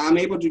 too, I'm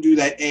able to do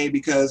that,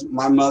 because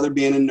my mother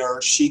being a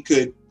nurse, she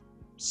could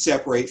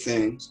separate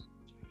things.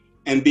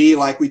 And B,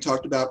 like we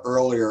talked about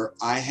earlier,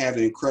 I have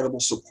an incredible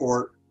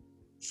support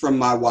from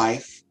my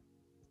wife.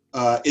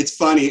 It's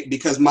funny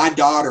because my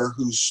daughter,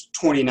 who's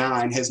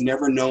 29, has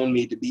never known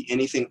me to be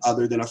anything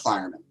other than a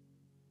fireman.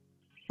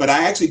 But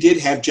I actually did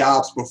have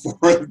jobs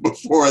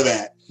before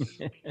that.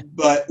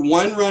 But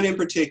one run in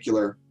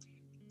particular,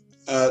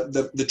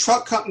 the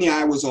truck company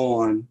I was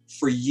on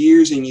for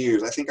years and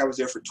years, I think I was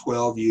there for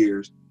 12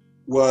 years,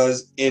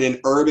 was in an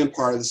urban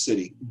part of the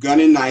city. Gun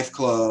and knife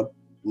club,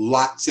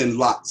 lots and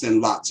lots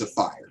and lots of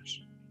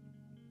fires.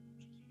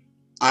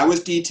 I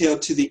was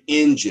detailed to the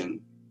engine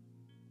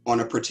on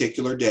a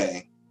particular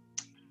day,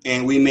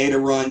 and we made a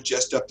run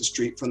just up the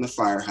street from the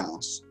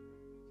firehouse.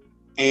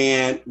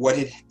 And what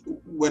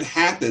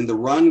happened, the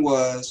run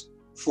was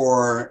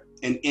for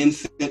an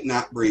infant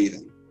not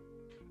breathing.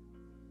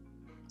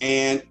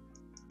 And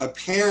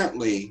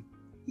apparently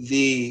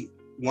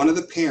one of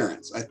the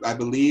parents, I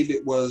believe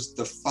it was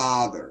the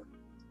father,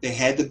 they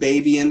had the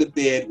baby in the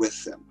bed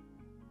with them.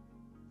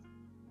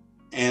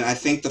 And I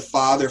think the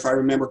father, if I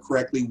remember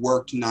correctly,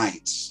 worked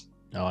nights.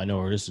 Oh, I know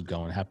where this is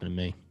going. It happened to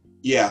me.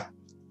 Yeah.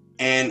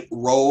 And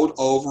rolled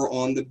over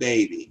on the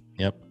baby.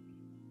 Yep.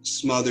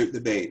 Smothered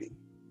the baby.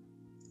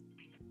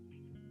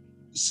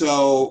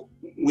 So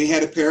we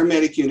had a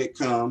paramedic unit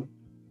come.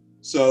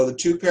 So the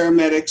two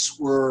paramedics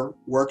were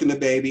working the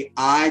baby.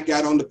 I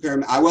got on the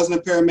paramedic. I wasn't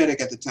a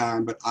paramedic at the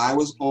time, but I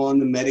was on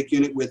the medic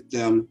unit with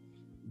them,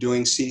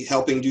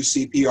 helping do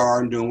CPR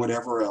and doing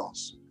whatever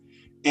else.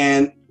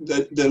 And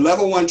the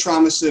level 1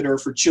 trauma center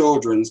for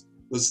children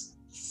was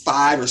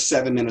 5 or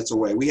 7 minutes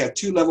away. We have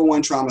 2 level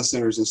 1 trauma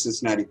centers in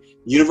Cincinnati.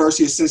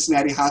 University of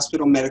Cincinnati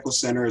Hospital Medical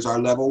Center is our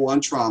level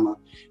 1 trauma.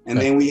 And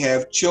then we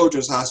have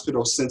Children's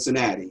Hospital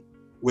Cincinnati,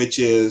 which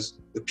is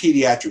the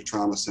pediatric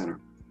trauma center.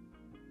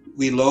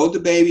 We load the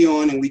baby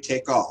on and we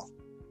take off.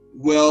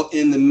 Well,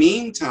 in the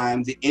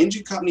meantime, the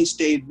engine company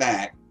stayed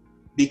back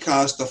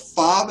because the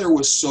father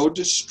was so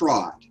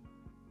distraught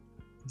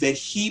that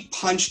he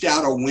punched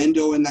out a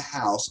window in the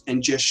house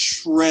and just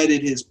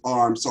shredded his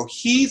arm. So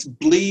he's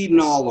bleeding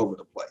all over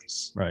the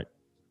place. Right.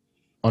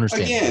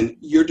 Understand. Again,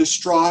 you're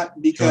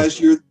distraught because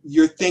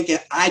you're thinking,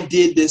 I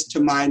did this to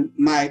my,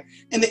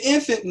 and the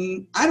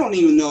infant, I don't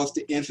even know if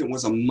the infant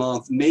was a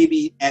month,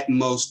 maybe at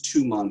most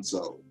 2 months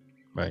old.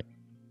 Right.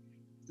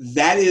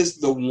 That is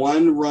the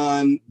one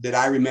run that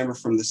I remember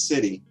from the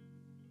city.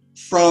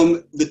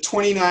 From the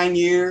 29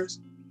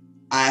 years,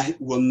 I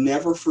will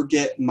never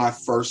forget my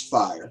first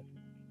fire.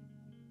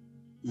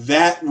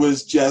 That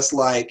was just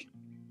like,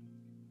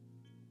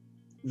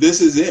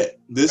 this is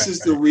it. This is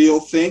the real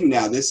thing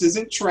now. This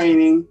isn't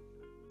training.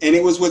 And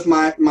it was with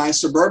my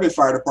suburban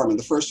fire department,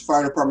 the first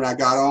fire department I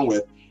got on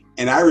with.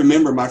 And I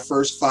remember my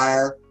first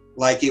fire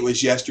like it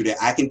was yesterday.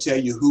 I can tell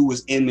you who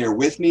was in there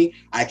with me.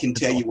 I can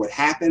tell you what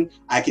happened.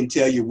 I can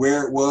tell you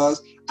where it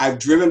was. I've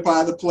driven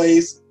by the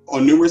place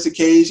on numerous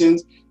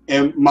occasions,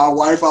 and my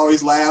wife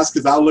always laughs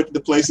because I'll look at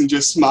the place and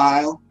just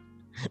smile.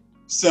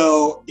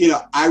 So,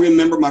 I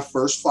remember my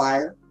first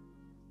fire.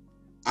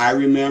 I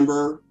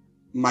remember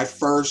my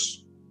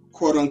first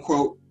quote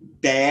unquote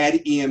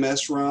bad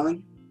EMS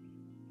run.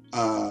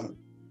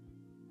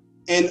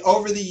 And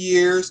over the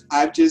years,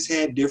 I've just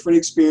had different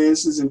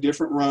experiences and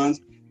different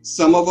runs.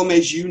 Some of them,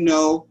 as you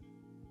know,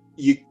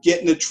 you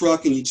get in the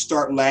truck and you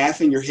start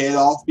laughing your head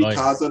off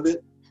because of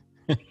it.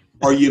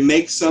 Or you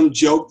make some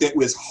joke that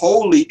was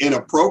wholly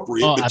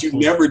inappropriate, but absolutely.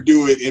 You never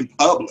do it in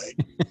public.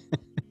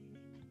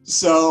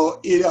 So,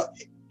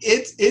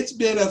 it's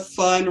been a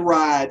fun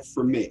ride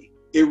for me.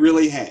 It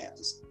really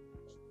has.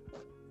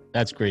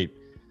 That's great.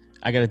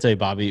 I got to tell you,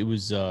 Bobby, it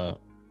was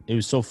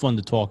so fun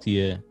to talk to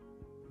you,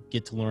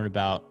 get to learn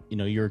about,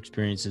 your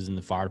experiences in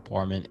the fire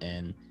department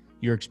and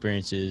your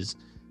experiences,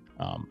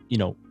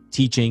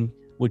 teaching,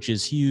 which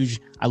is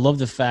huge. I love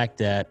the fact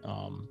that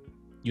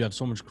you have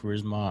so much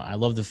charisma. I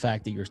love the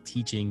fact that you're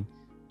teaching,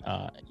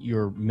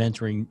 you're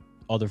mentoring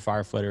other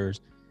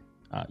firefighters,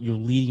 you're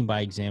leading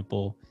by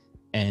example,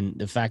 and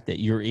the fact that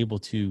you're able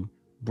to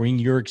bring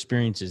your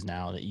experiences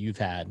now that you've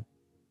had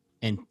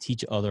and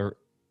teach other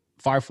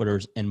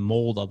firefighters and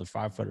mold other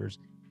firefighters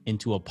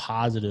into a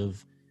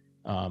positive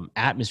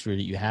atmosphere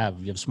that you have.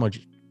 You have so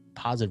much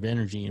positive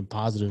energy and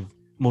positive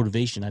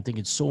motivation. I think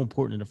it's so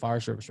important in the fire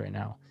service right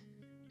now.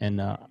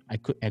 And I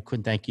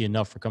couldn't thank you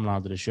enough for coming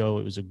on to the show.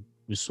 It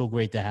was so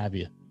great to have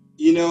you.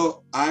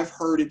 I've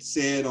heard it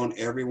said on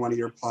every one of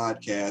your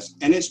podcasts,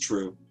 and it's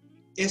true.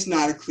 It's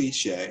not a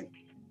cliche.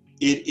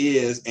 It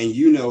is, and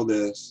you know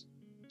this,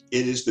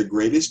 it is the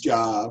greatest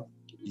job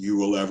you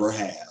will ever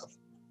have.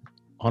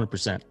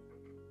 100%.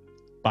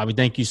 Bobby,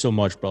 thank you so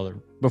much, brother.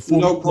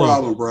 No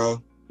problem,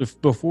 bro.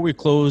 Before we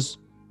close,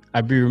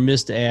 I'd be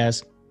remiss to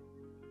ask,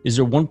 is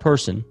there one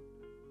person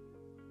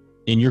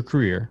in your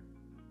career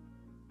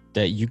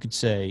that you could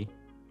say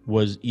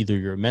was either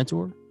your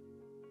mentor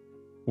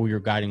or your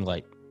guiding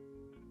light?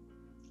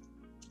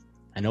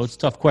 I know it's a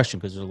tough question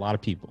because there's a lot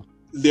of people.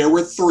 There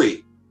were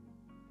three.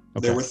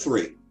 Okay. There were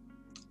three.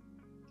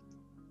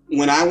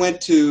 When I went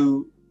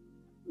to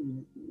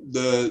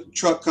the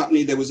truck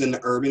company that was in the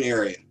urban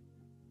area,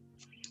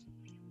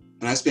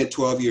 and I spent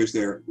 12 years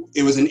there,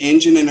 it was an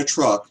engine and a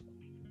truck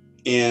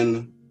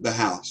in the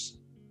house.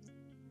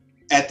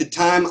 At the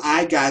time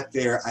I got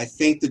there, I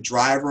think the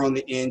driver on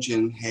the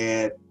engine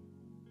had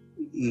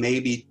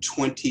maybe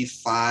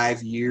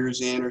 25 years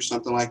in or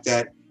something like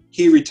that.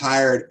 He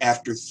retired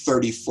after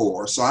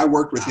 34. So I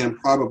worked with him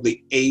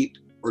probably 8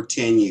 or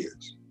 10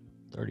 years.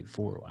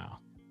 34, wow.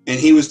 And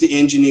he was the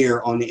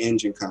engineer on the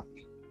engine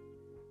company.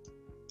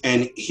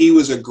 And he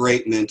was a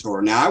great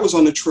mentor. Now I was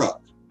on the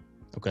truck.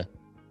 Okay.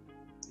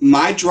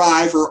 My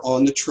driver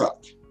on the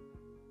truck.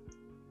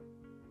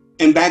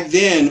 And back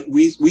then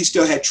we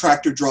still had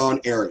tractor drawn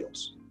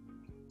aerials.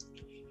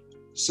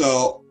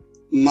 So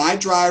my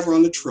driver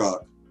on the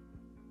truck,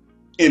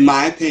 in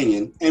my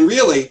opinion, and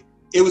really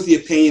it was the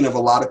opinion of a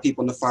lot of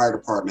people in the fire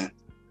department,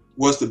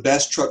 was the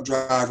best truck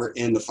driver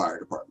in the fire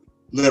department.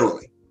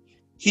 Literally.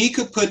 He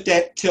could put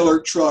that tiller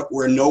truck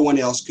where no one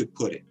else could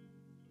put it.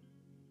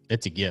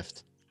 It's a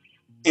gift.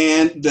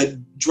 And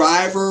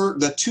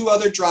the two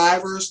other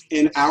drivers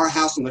in our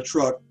house on the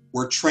truck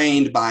were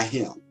trained by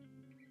him.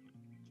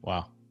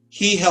 Wow.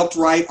 He helped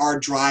write our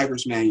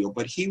driver's manual,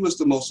 but he was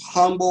the most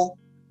humble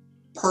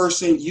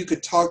person. You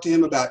could talk to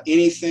him about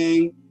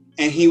anything,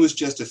 and he was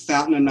just a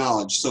fountain of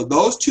knowledge. So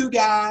those two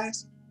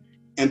guys,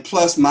 and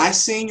plus my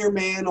senior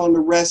man on the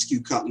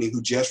rescue company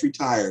who just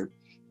retired,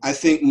 I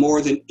think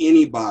more than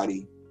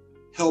anybody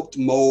helped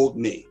mold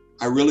me.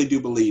 I really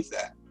do believe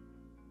that.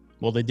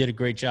 Well, they did a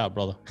great job,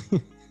 brother.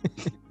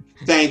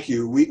 Thank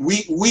you.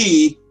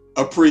 We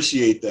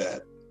appreciate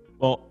that.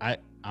 Well,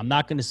 I'm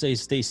not going to say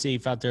stay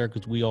safe out there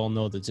because we all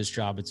know that this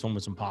job, it's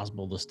almost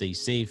impossible to stay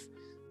safe.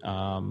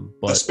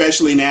 But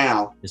especially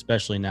now.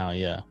 Especially now,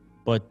 yeah.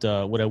 But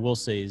what I will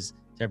say is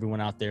to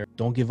everyone out there,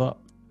 don't give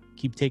up.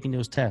 Keep taking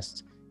those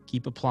tests.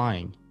 Keep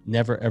applying.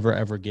 Never, ever,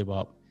 ever give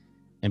up.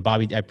 And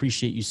Bobby, I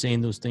appreciate you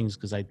saying those things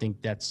because I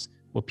think that's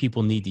what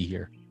people need to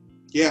hear.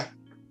 Yeah.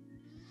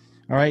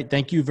 All right.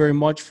 Thank you very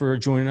much for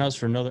joining us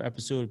for another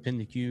episode of Pin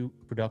the Q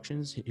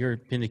Productions here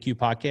at Pin the Q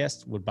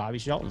Podcast with Bobby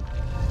Shelton.